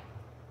 Why?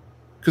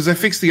 Because I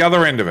fixed the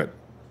other end of it.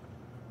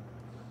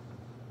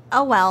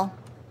 Oh, well.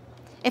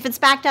 If it's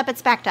backed up,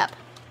 it's backed up.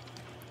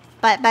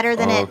 But better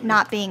than it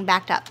not being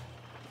backed up.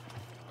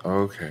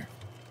 Okay.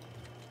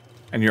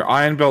 And your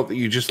iron belt that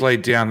you just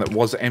laid down that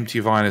was empty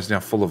of iron is now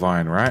full of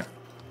iron, right?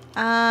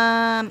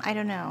 I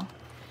don't know.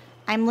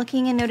 I'm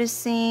looking and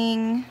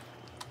noticing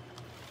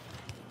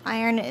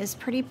iron is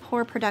pretty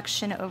poor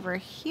production over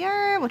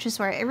here, which is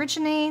where it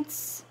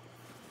originates.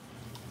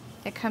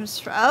 It comes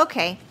from...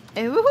 Okay.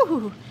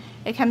 Ooh.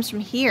 It comes from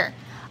here.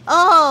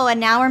 Oh, and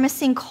now we're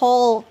missing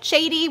coal.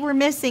 Shady, we're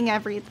missing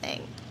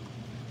everything.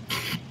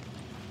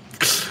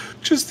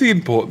 Just the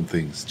important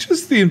things.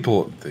 Just the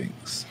important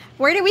things.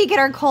 Where do we get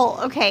our coal?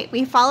 Okay,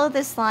 we follow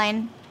this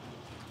line.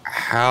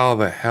 How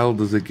the hell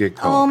does it get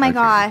coal? Oh my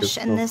gosh.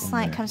 And this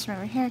line comes from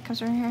over here. It comes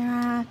from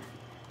here.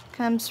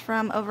 Comes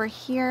from over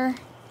here.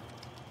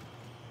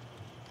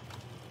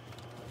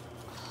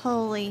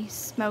 Holy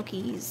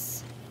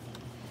smokies.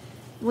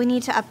 We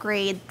need to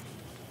upgrade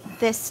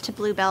this to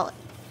blue belt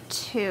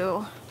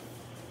too.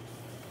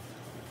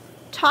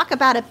 Talk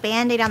about a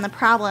band-aid on the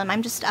problem.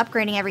 I'm just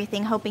upgrading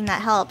everything, hoping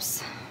that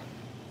helps.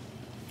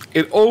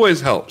 It always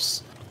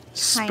helps.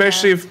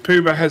 Especially if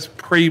Poober has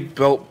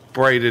pre-belt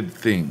braided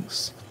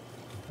things.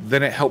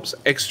 Then it helps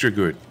extra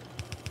good.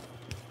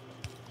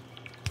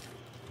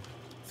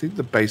 I think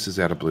the base is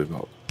out of blue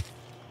belt.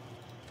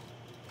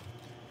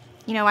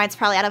 You know why it's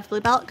probably out of blue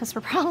belt? Because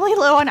we're probably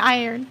low on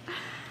iron.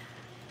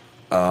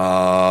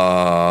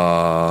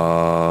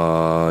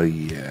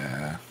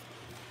 Yeah.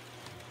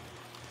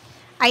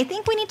 I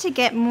think we need to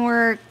get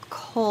more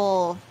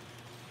coal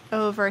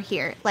over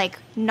here, like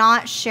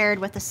not shared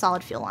with the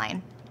solid fuel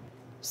line.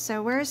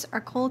 So where's our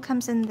coal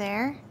comes in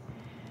there?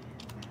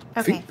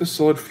 Okay. I think the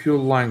solid fuel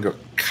line got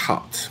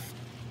cut.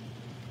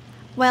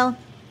 Well,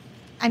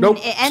 I mean, nope,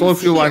 it ends solid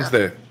fuel here. line's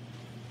there.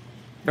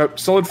 Nope,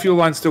 solid fuel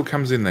line still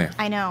comes in there.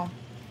 I know.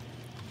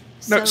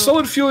 No,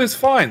 solid fuel is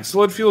fine.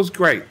 Solid fuel is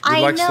great. We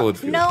like solid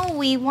fuel. No,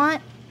 we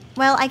want...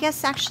 Well, I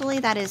guess actually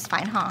that is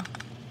fine, huh?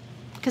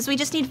 Because we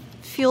just need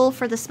fuel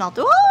for the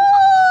smelter.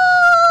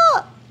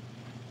 Oh!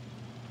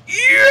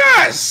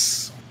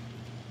 Yes!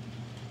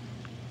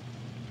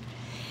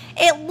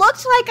 It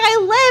looked like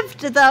I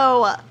lived,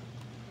 though.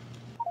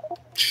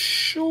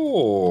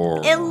 Sure.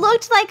 It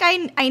looked like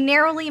I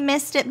narrowly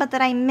missed it, but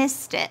that I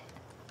missed it.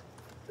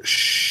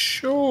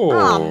 Sure.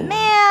 Oh,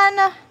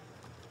 man.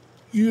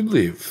 You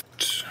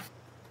lived.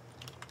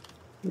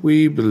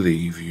 We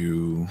believe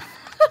you.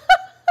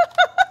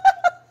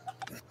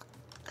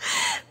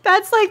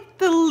 That's like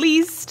the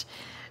least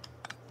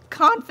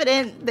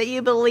confident that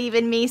you believe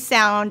in me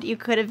sound you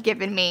could have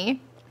given me.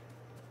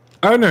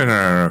 Oh,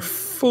 no.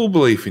 Full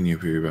belief in you,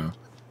 Poober.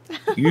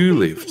 You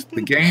lived.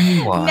 The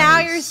game lies. Now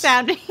you're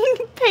sounding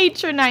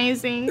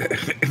patronizing.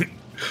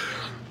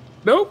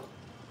 Nope.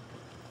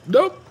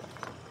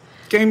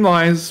 Game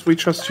lies. We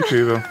trust you,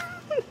 Poober.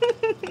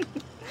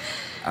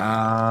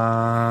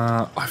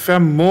 I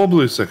found more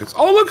blue circuits.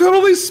 Oh, look at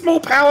all these small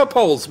power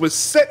poles. We're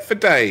set for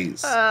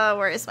days.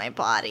 Where is my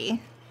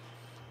body?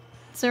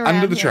 It's around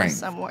under the here train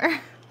somewhere.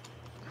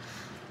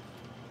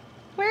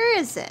 Where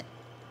is it?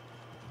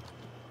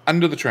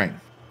 Under the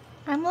train.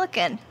 I'm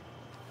looking.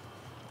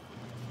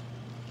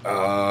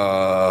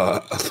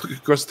 Look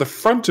across the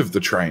front of the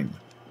train.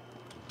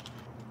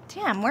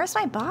 Damn, where's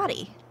my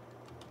body?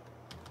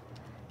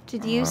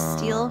 Did you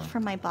steal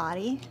from my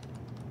body?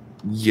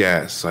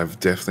 Yes, I've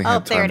definitely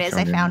had time. Oh, there it is.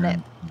 I found it.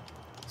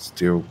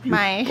 Steal your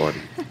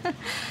body.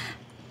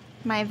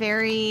 My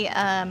very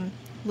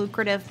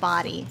lucrative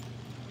body.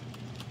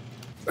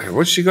 Hey,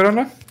 what's she got on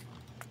her?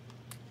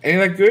 Ain't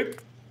that good?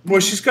 Well,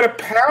 she's got a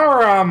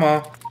power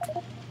armor,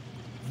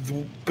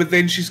 but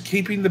then she's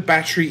keeping the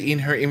battery in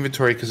her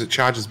inventory because it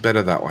charges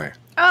better that way.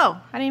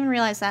 Oh, I didn't even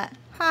realize that.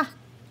 Huh.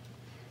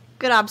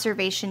 Good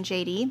observation,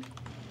 JD.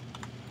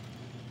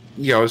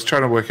 Yeah, I was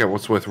trying to work out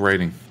what's worth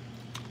rating.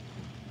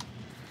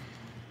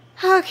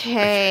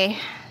 Okay.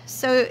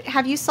 So,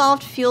 have you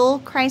solved fuel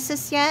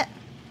crisis yet?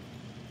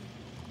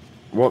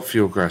 What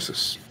fuel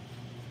crisis?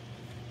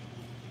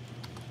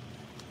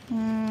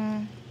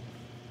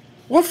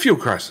 What fuel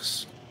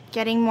crisis?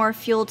 Getting more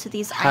fuel to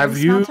these iron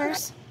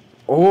smelters?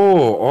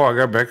 Oh, I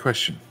got a bad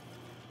question.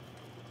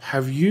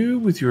 Have you,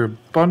 with your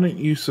abundant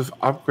use of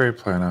upgrade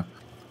planner,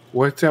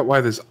 worked out why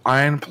there's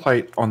iron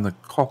plate on the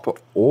copper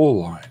ore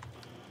line?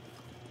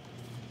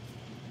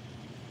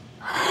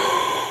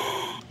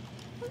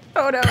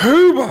 Oh no.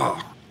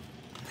 Poober!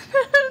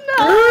 No.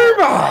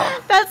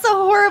 Poober! That's a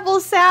horrible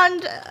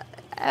sound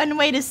and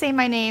way to say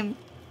my name.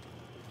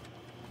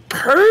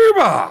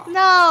 Poober!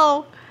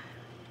 No.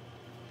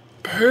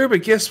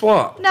 Poober, guess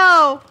what?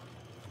 No.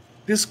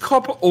 This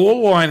copper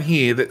ore line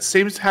here that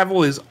seems to have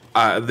all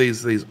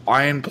these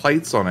iron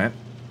plates on it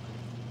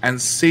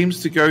and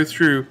seems to go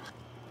through...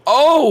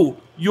 Oh!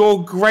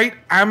 Your great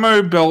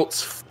ammo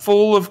belts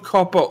full of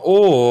copper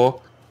ore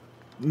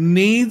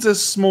needs a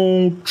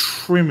small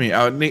trimming.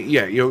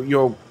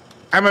 Your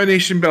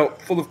ammunition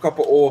belt full of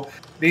copper ore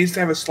needs to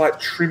have a slight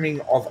trimming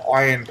of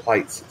iron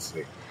plates, let's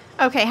see.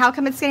 Okay, how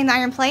come it's getting the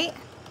iron plate?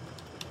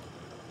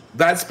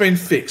 That's been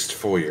fixed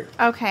for you.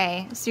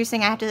 Okay, so you're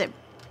saying I have to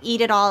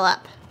eat it all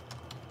up?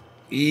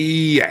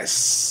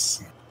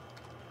 Yes.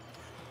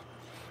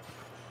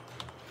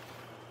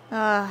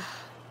 Ugh.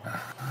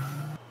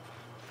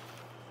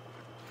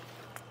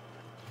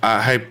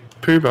 Hey,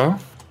 Poober.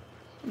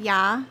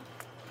 Yeah?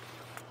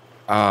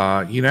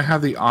 You know how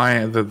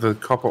the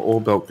copper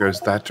ore belt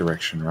goes that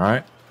direction,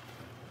 right?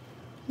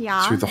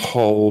 Yeah. Through the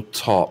whole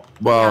top.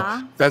 Well,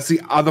 Yeah. That's the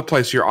other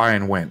place your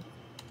iron went.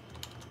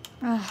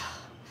 Ugh.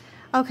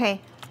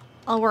 Okay,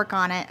 I'll work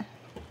on it.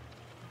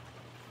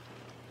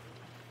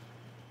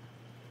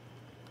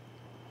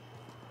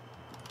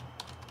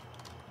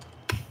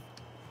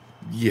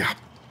 Yeah.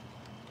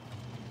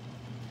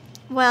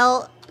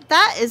 Well,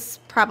 that is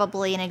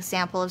probably an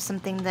example of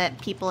something that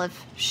people have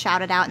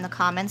shouted out in the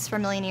comments for a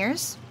million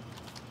years.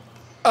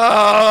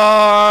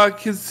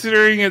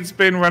 Considering it's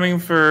been running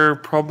for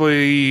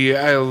probably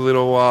a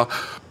little while.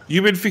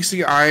 You've been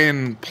fixing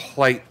iron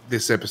plate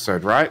this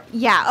episode, right?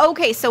 Yeah,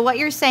 okay, so what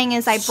you're saying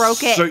is I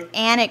broke it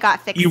and it got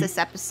fixed this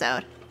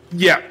episode.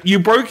 Yeah, you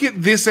broke it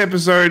this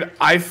episode.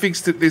 I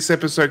fixed it this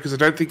episode because I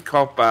don't think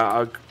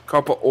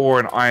copper ore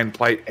and iron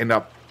plate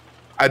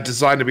are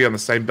designed to be on the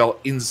same belt,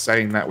 in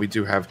saying that we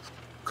do have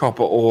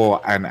copper ore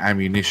and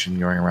ammunition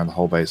going around the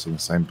whole base on the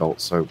same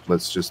belt. So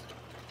let's just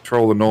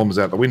throw all the norms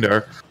out the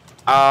window.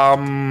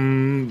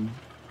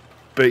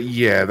 But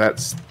yeah,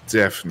 that's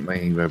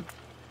definitely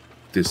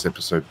this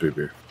episode,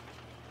 Poober.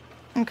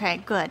 Okay,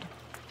 good.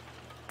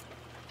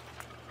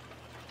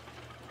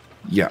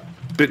 Yeah,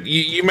 but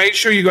you made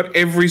sure you got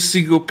every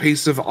single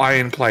piece of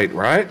iron plate,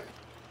 right?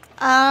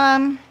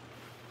 On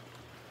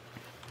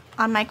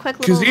my quick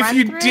little Because if run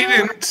you through,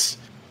 didn't,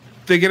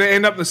 they're going to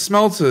end up the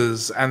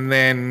smelters, and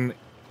then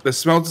the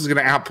smelters are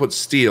going to output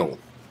steel.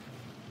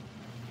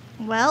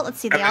 Well, let's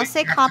see. They all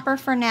say copper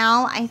for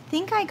now. I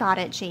think I got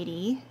it,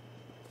 JD.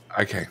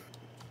 Okay.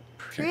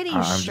 Pretty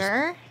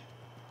sure.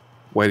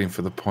 Waiting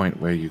for the point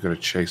where you got to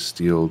chase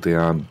steel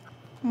down.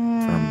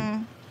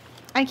 From...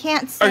 I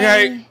can't say.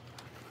 Okay.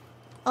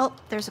 Oh,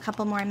 there's a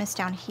couple more I missed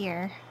down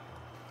here.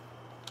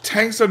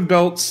 Tanks and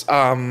belts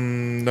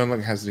no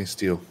longer has any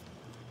steel.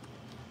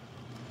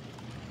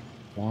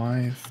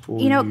 Why for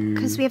you? You know,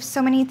 because we have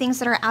so many things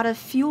that are out of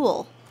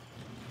fuel.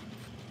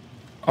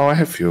 Oh, I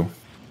have fuel.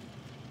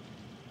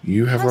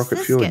 You have How does rocket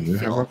this fuel. get You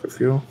have fuel? rocket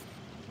fuel.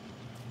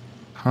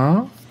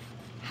 Huh?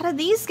 How do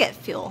these get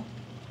fuel?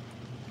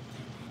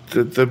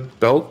 The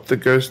belt that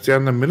goes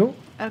down the middle?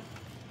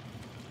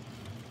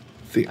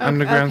 The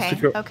undergrounds that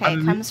go Okay,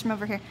 underneath? comes from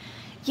over here.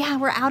 Yeah,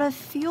 we're out of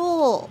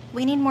fuel.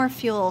 We need more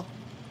fuel.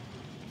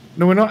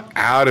 No, we're not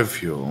out of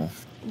fuel.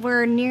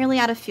 We're nearly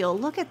out of fuel.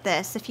 Look at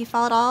this. If you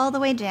followed all the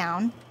way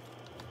down,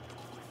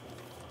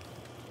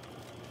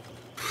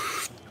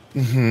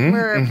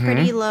 we're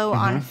pretty low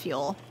on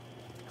fuel.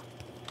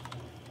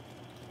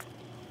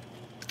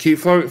 Keep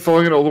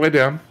following it all the way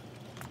down.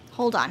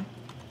 Hold on.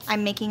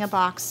 I'm making a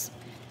box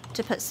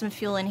to put some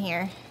fuel in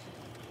here.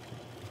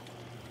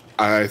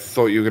 I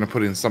thought you were going to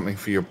put in something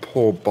for your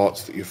poor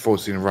bots that you're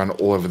forcing to run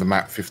all over the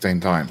map 15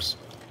 times.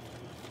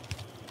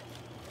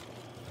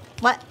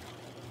 What?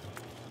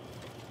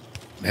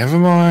 Never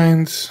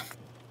mind.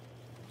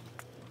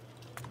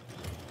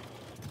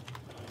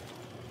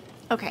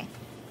 Okay.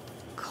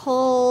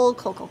 Coal.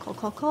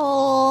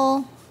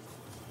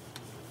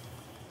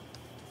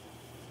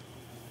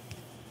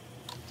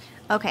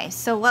 Okay,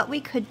 so what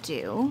we could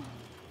do...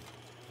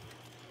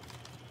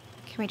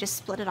 Can we just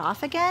split it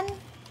off again?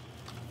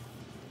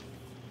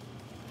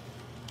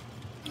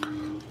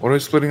 What are we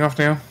splitting off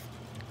now?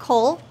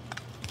 Coal.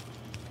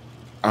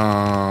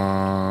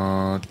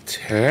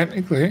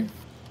 Technically.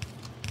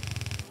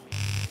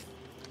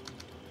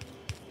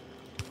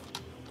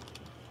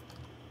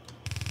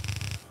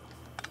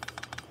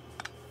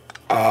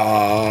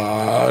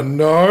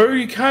 No,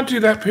 you can't do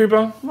that,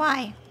 Poober.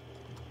 Why?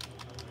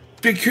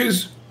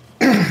 Because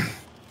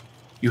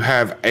you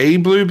have a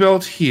blue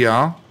belt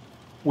here,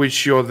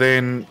 which you're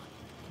then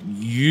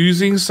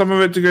using some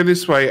of it to go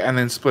this way and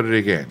then split it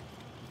again.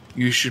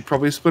 You should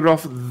probably split it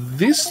off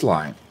this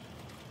line.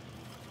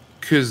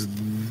 Because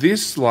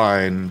this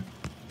line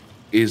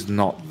is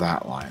not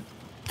that line,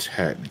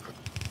 technically.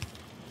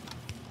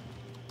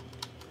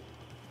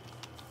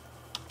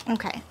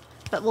 Okay,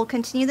 but we'll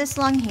continue this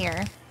along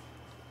here.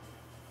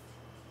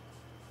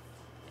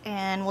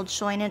 And we'll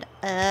join it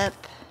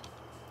up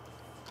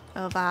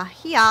over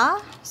here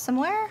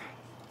somewhere.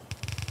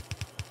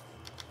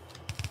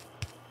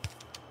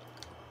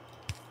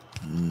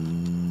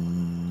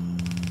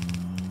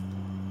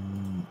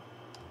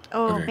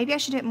 Oh, Okay. maybe I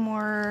should do it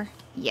more.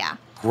 Yeah.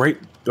 Great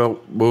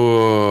belt.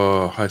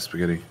 Oh, hi,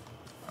 spaghetti.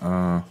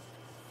 Oh,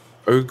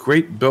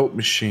 great belt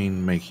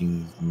machine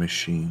making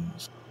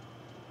machines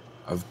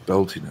of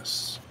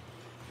beltiness.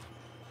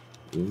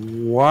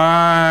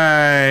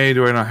 Why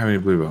do I not have any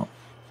blue belt?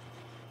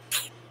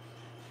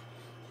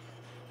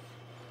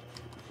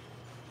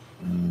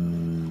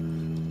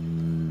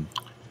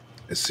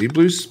 I see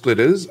blue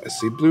splitters. I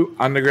see blue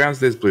undergrounds.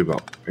 There's blue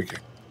belt. Okay.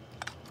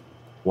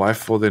 Why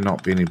for there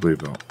not be any blue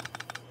belt?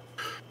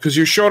 Because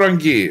you're short on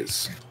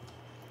gears.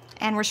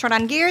 And we're short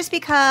on gears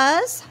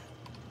because...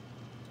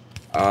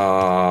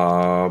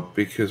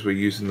 Because we're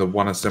using the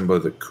one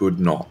assembler that could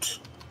not.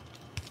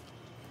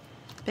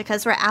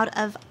 Because we're out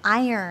of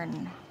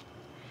iron.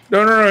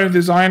 No.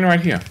 There's iron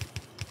right here.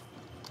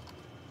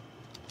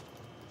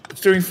 It's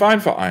doing fine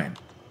for iron.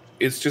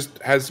 It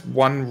just has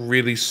one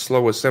really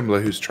slow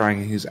assembler who's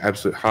trying his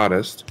absolute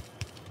hardest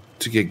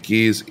to get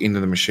gears into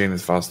the machine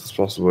as fast as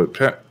possible.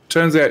 It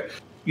turns out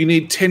you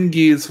need 10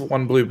 gears for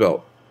one blue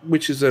belt,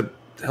 which is a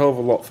hell of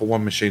a lot for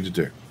one machine to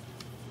do.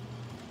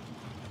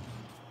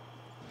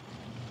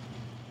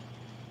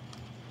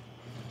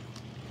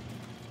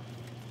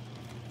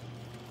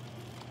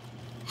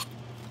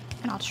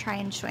 And I'll try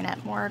and join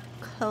up more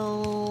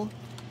coal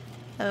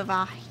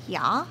over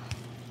here.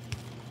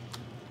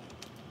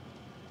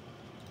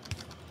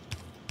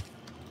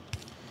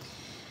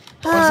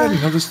 Oh, is that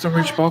another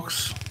storage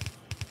box?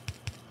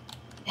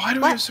 Why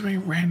do we have so many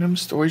random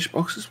storage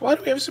boxes?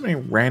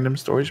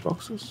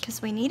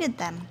 Because we needed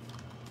them.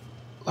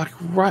 Like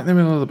right in the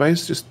middle of the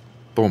base, just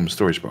boom,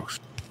 storage box.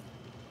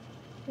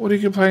 What are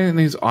you complaining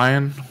that needs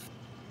iron?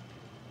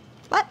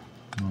 What?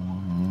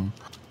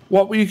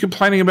 What were you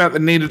complaining about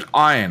that needed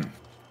iron?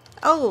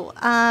 Oh,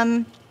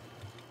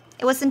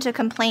 it wasn't a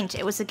complaint.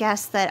 It was a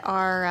guess that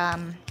our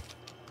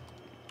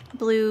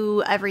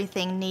blue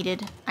everything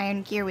needed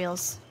iron gear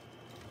wheels.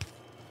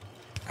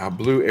 Our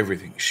blue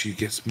everything. She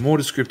gets more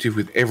descriptive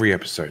with every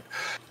episode.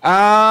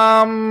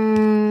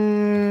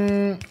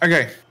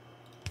 Okay.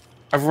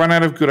 I've run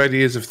out of good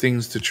ideas of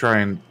things to try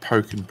and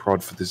poke and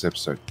prod for this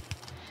episode.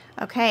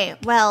 Okay,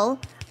 well,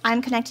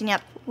 I'm connecting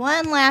up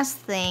one last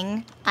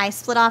thing. I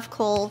split off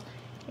coal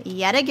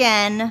yet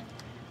again,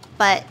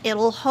 but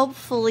it'll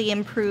hopefully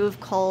improve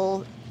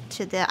coal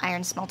to the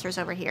iron smelters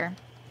over here,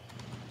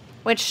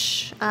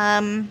 which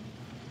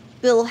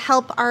will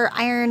help our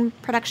iron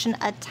production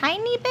a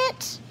tiny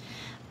bit.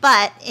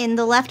 But in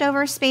the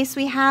leftover space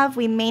we have,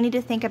 we may need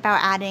to think about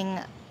adding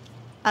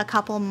a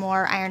couple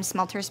more iron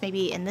smelters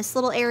maybe in this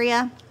little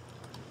area.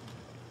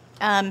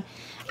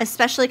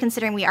 Especially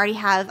considering we already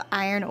have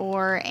iron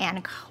ore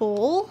and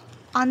coal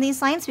on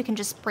these lines. We can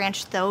just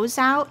branch those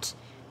out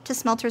to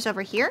smelters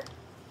over here.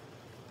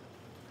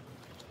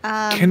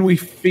 Can we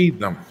feed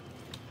them?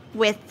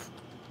 With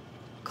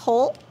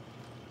coal?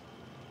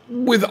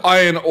 With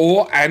iron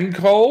ore and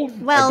coal?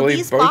 Well,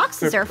 these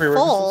boxes are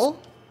full.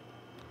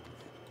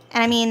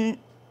 And I mean,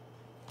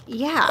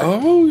 yeah.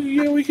 Oh,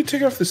 yeah, we could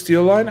take off the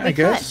steel line, I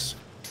guess.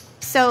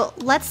 So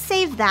let's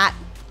save that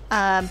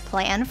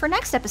plan for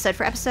next episode,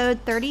 for episode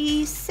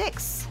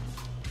 36.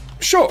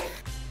 Sure.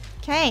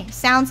 Okay,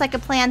 sounds like a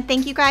plan.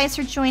 Thank you guys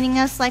for joining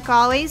us, like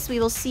always. We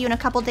will see you in a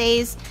couple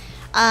days.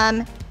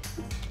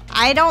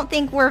 I don't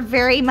think we're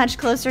very much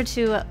closer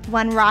to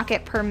 1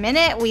 rocket per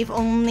minute. We've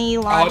only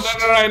launched...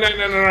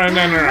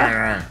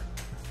 Oh,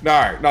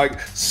 no, like,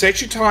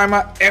 set your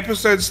timer,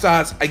 episode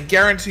starts. I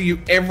guarantee you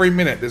every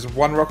minute there's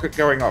 1 rocket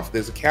going off.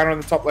 There's a counter on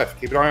the top left.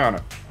 Keep an eye on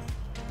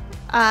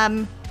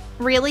it.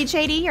 Really,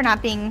 JD? You're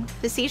not being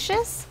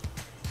facetious?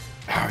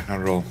 No,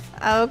 not at all.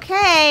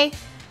 Okay.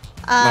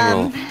 Not at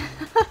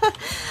all.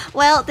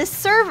 Well, this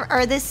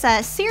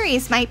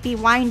series might be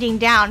winding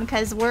down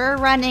because we're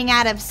running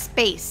out of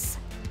space.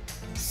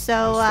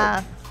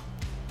 So,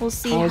 we'll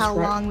see how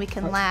long we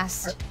can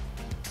last.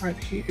 Right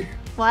here.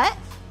 What?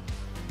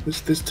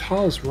 There's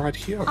tiles right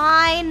here.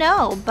 I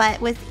know, but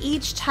with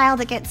each tile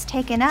that gets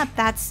taken up,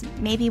 that's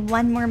maybe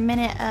 1 more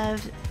minute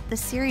of the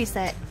series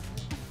that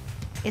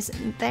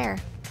isn't there.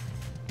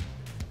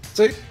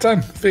 So,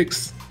 done.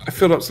 Fixed. I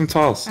filled up some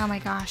tiles. Oh my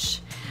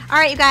gosh. All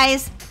right, you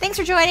guys. Thanks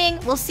for joining.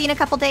 We'll see you in a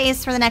couple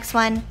days for the next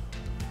one.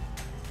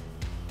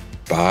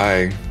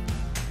 Bye.